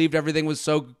 so I believed everything was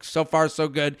so far so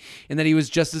good and that he was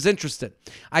just as interested.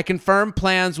 I confirmed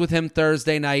plans with him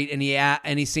Thursday night, and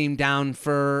he seemed down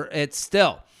for it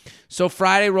still. So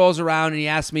Friday rolls around, and he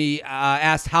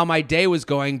asked how my day was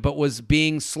going, but was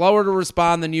being slower to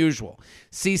respond than usual.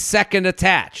 See second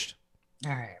attached.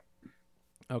 All right.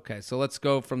 Okay, so let's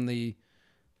go from this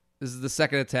is the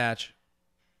second attach.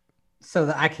 So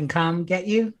that I can come get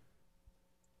you?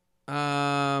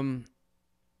 I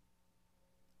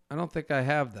don't think I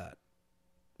have that.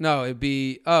 No, it'd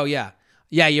be, oh, yeah.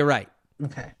 Yeah, you're right.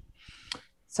 Okay.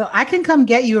 So I can come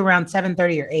get you around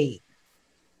 7:30 or 8.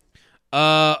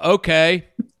 Okay.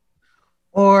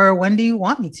 Or when do you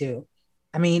want me to?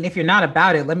 I mean, if you're not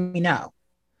about it, let me know.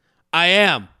 I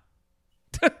am.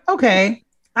 Okay.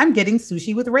 I'm getting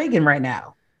sushi with Reagan right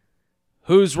now.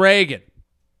 Who's Reagan?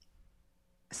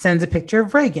 Sends a picture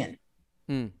of Reagan.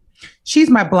 She's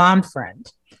my blonde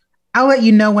friend. I'll let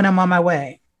you know when I'm on my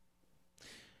way.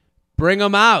 Bring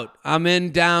them out. I'm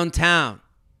in downtown.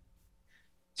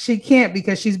 She can't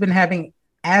because she's been having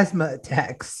asthma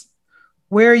attacks.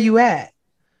 Where are you at?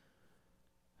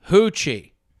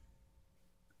 Hoochie.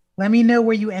 Let me know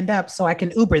where you end up so I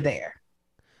can Uber there.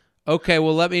 Okay,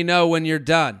 well, let me know when you're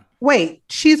done. Wait,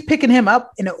 she's picking him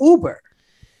up in an Uber.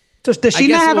 So does she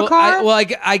not have a car?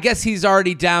 I guess he's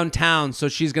already downtown, so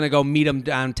she's going to go meet him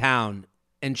downtown,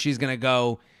 and she's going to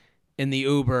go in the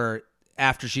Uber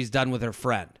after she's done with her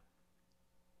friend.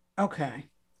 Okay,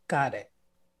 got it.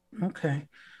 Okay.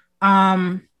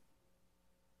 Where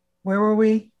were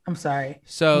we? I'm sorry.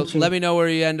 So let me know where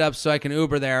you end up so I can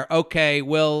Uber there. Okay,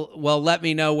 well, let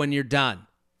me know when you're done.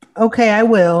 Okay, I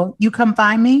will. You come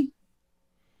find me?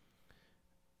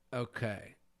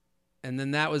 Okay. And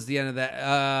then that was the end of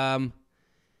that.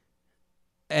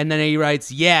 And then he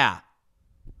writes, yeah.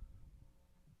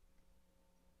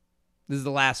 This is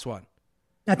the last one.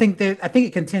 I think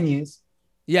it continues.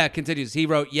 Yeah, it continues. He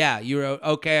wrote, yeah. You wrote,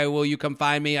 okay, will you come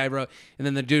find me? I wrote, and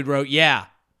then the dude wrote, yeah.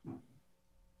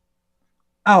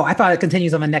 Oh, I thought it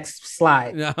continues on the next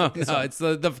slide. No, it's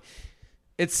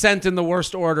it's sent in the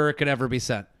worst order it could ever be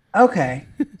sent. Okay.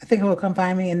 I think it will come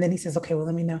find me. And then he says, okay, well,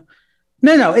 let me know.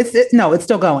 No, it's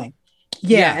still going.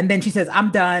 Yeah. And then she says, I'm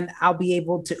done. I'll be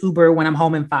able to Uber when I'm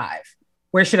home in 5.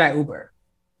 Where should I Uber?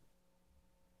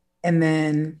 And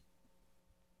then,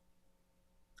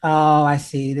 oh, I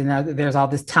see. Then there's all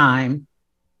this time.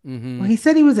 Mm-hmm. Well, he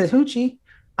said he was at Hoochie.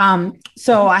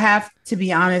 So I have to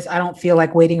be honest, I don't feel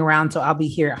like waiting around, so I'll be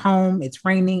here at home. It's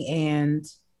raining, and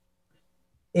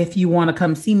if you want to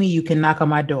come see me, you can knock on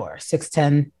my door.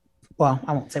 610. Well,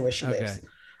 I won't say where she lives.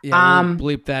 Yeah, we'll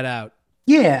bleep that out.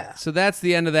 Yeah. So that's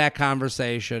the end of that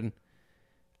conversation.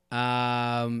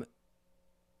 Okay.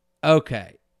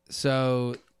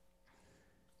 So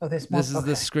this is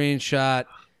the screenshot.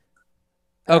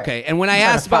 Okay, and when I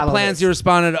asked about plans, he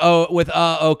responded,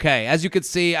 okay. As you could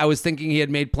see, I was thinking he had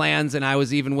made plans, and I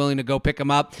was even willing to go pick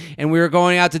him up, and we were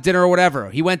going out to dinner or whatever.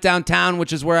 He went downtown,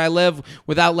 which is where I live,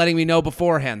 without letting me know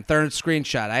beforehand. Third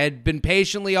screenshot. I had been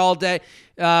patient all day,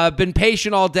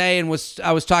 and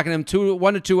I was talking to him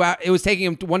 1 to 2 hours. It was taking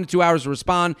him 1 to 2 hours to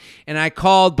respond, and I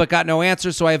called but got no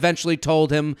answer, so I eventually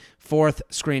told him. Fourth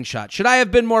screenshot. Should I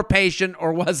have been more patient,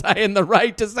 or was I in the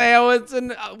right to say I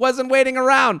wasn't waiting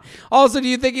around? Also, do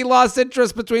you think he lost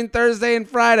interest between Thursday and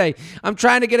Friday? I'm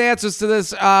trying to get answers to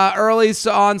this early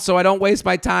on so I don't waste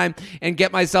my time and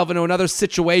get myself into another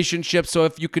situationship. So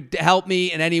if you could help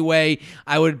me in any way,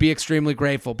 I would be extremely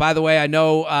grateful. By the way, I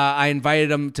know I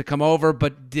invited him to come over,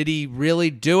 but did he really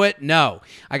do it? No.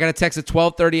 I got a text at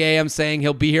 12:30 a.m. saying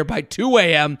he'll be here by 2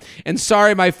 a.m. and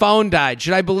sorry, my phone died.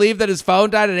 Should I believe that his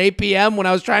phone died at 8 p.m. when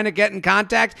I was trying to get in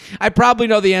contact? I probably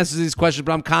know the answers to these questions,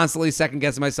 but I'm constantly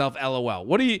second-guessing myself, LOL.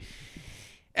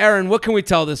 Aaron, what can we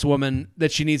tell this woman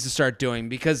that she needs to start doing?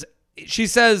 Because she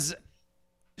says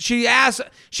she has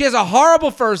a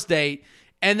horrible first date,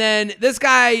 and then this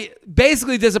guy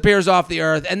basically disappears off the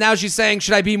earth, and now she's saying,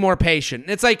 should I be more patient?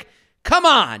 And it's like, come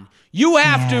on. You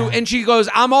have to. And she goes,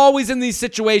 I'm always in these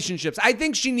situationships. I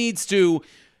think she needs to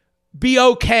be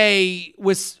okay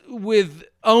with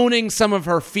owning some of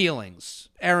her feelings.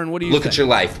 Aaron, what do you think? Look at your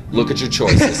life. Look at your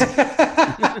choices.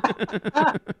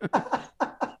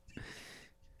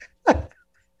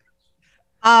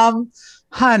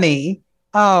 Honey.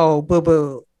 Oh,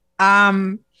 boo-boo.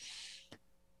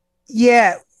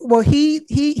 Yeah. Well,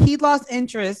 he lost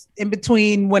interest in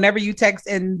between whenever you text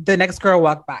and the next girl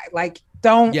walked by. Like,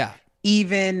 don't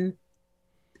even.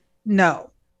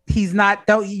 No, he's not.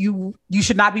 You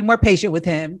should not be more patient with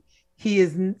him.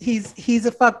 He's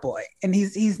a fuckboy, and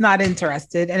he's not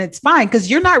interested, and it's fine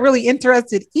because you're not really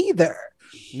interested either.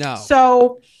 No.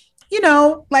 So,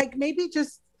 like maybe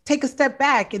just take a step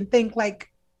back and think like,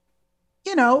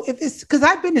 if it's because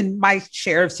I've been in my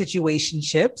share of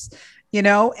situationships,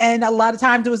 and a lot of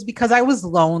times it was because I was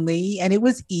lonely and it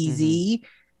was easy.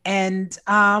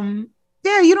 Mm-hmm.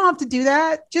 And you don't have to do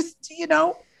that. Just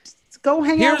go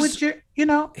hang out with your,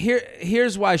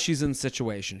 Here's why she's in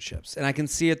situationships, and I can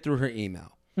see it through her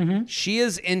email. Mm-hmm. She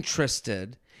is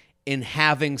interested in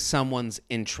having someone's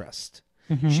interest.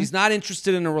 Mm-hmm. She's not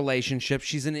interested in a relationship.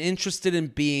 She's interested in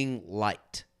being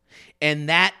liked. And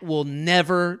that will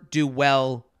never do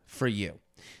well for you.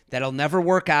 That'll never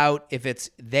work out if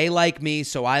it's they like me,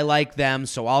 so I like them,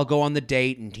 so I'll go on the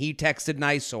date, and he texted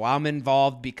nice, so I'm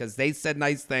involved because they said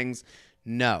nice things.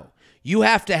 No. You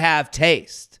have to have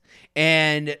taste.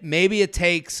 And maybe it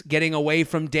takes getting away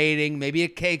from dating. Maybe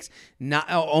it takes not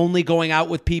only going out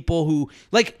with people who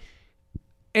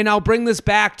and I'll bring this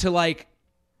back to I'm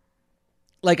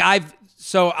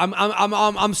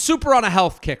super on a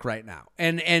health kick right now.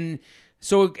 And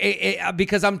so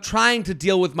because I'm trying to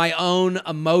deal with my own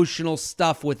emotional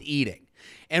stuff with eating.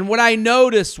 And what I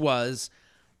noticed was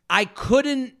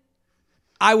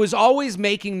I was always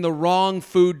making the wrong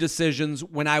food decisions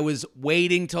when I was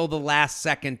waiting till the last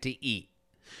second to eat.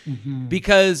 Mm-hmm.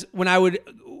 Because when I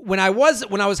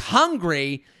was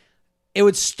hungry, it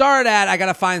would start at, I got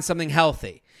to find something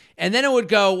healthy. And then it would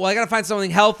go, well, I got to find something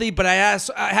healthy, but it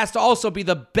has to also be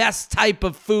the best type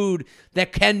of food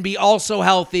that can be also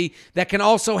healthy, that can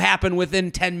also happen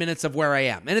within 10 minutes of where I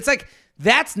am. And it's like,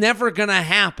 that's never going to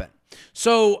happen.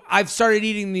 So I've started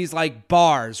eating these like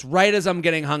bars right as I'm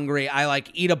getting hungry. I like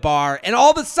eat a bar, and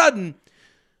all of a sudden,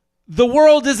 the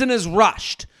world isn't as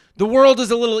rushed. The world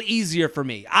is a little easier for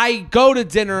me. I go to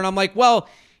dinner and I'm like, well,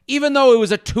 even though it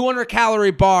was a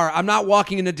 200-calorie bar, I'm not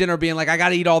walking into dinner being like, I got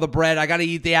to eat all the bread. I got to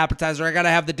eat the appetizer. I got to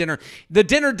have the dinner. The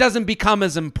dinner doesn't become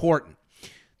as important.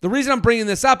 The reason I'm bringing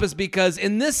this up is because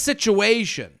in this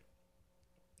situation,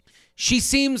 she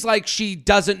seems like she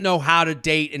doesn't know how to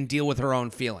date and deal with her own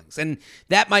feelings. And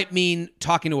that might mean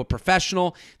talking to a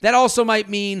professional. That also might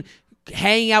mean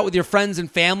hanging out with your friends and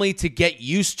family to get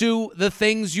used to the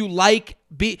things you like,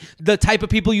 the type of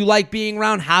people you like being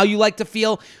around, how you like to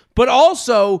feel. But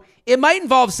also, it might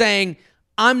involve saying,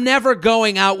 I'm never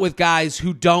going out with guys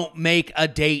who don't make a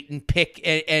date and pick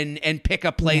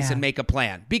a place and make a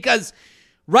plan. Because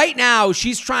right now,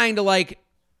 she's trying to like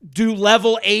do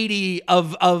level 80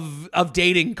 of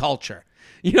dating culture.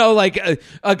 You know, like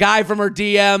a guy from her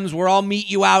DMs where I'll meet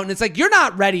you out. And it's like, you're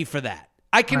not ready for that.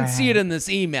 I can see it in this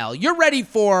email. You're ready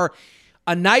for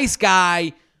a nice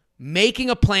guy making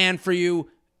a plan for you,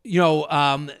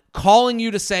 calling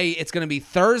you to say it's going to be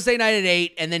Thursday night at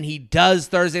 8, and then he does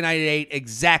Thursday night at 8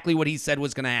 exactly what he said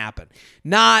was going to happen.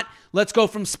 Not, let's go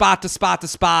from spot to spot to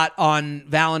spot on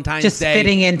Valentine's Day. Just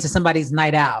fitting into somebody's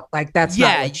night out. Like, that's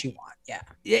not what you want. Yeah.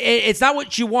 It's not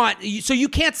what you want. So you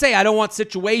can't say, I don't want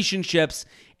situationships,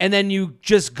 and then you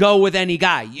just go with any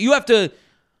guy. You have to...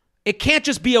 It can't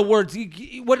just be a word.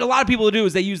 What a lot of people do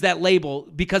is they use that label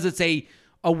because it's a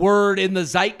word in the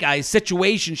zeitgeist,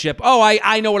 situationship. Oh,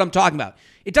 I know what I'm talking about.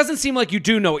 It doesn't seem like you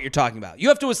do know what you're talking about. You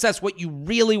have to assess what you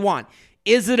really want.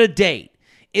 Is it a date?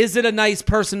 Is it a nice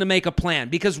person to make a plan?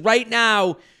 Because right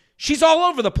now, she's all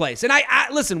over the place. And I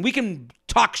listen, we can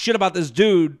talk shit about this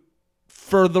dude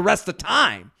for the rest of the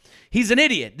time. He's an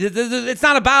idiot. It's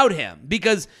not about him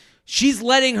because she's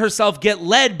letting herself get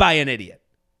led by an idiot.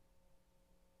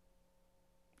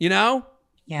 You know?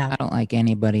 Yeah. I don't like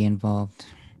anybody involved.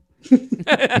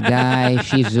 The guy,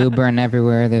 she's Ubering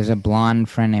everywhere. There's a blonde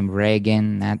friend named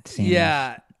Reagan. That seems...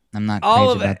 Yeah. I'm not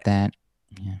crazy about that.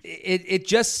 Yeah. It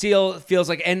just still feels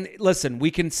like... And listen, we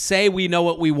can say we know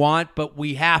what we want, but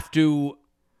we have to...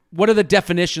 What are the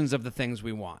definitions of the things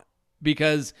we want?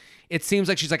 Because it seems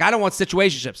like she's like, I don't want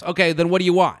situationships. Okay, then what do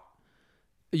you want?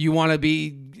 You want to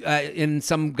be in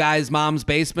some guy's mom's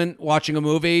basement watching a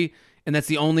movie... And that's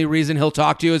the only reason he'll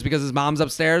talk to you is because his mom's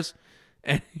upstairs.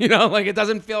 And, it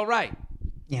doesn't feel right.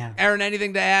 Yeah. Aaron,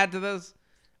 anything to add to this?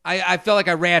 I feel like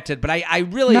I ranted, but I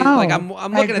really, I'm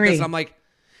looking at this and I'm like,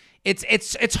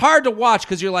 it's hard to watch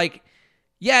because you're like,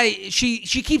 yeah, she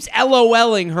keeps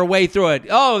LOLing her way through it.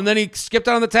 Oh, and then he skipped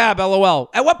on the tab, LOL.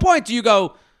 At what point do you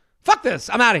go, fuck this,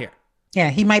 I'm out of here?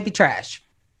 Yeah, he might be trash.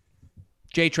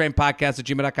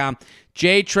 JTrainPodcast@gmail.com.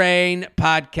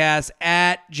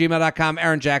 JTrainPodcast@gmail.com.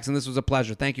 Aaron Jackson, this was a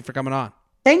pleasure. Thank you for coming on.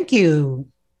 Thank you.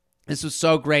 This was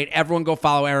so great. Everyone go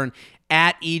follow Aaron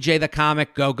at EJ the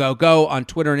Comic. Go, go, go on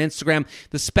Twitter and Instagram.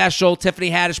 The special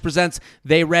Tiffany Haddish presents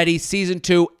They Ready Season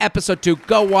 2, Episode 2.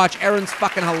 Go watch. Aaron's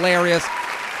fucking hilarious.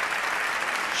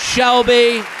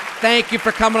 Shelby, thank you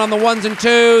for coming on the ones and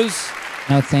twos.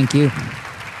 No, thank you.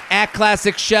 At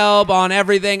Classic Shelb on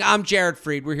everything. I'm Jared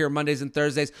Freed. We're here Mondays and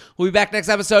Thursdays. We'll be back next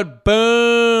episode. Boom.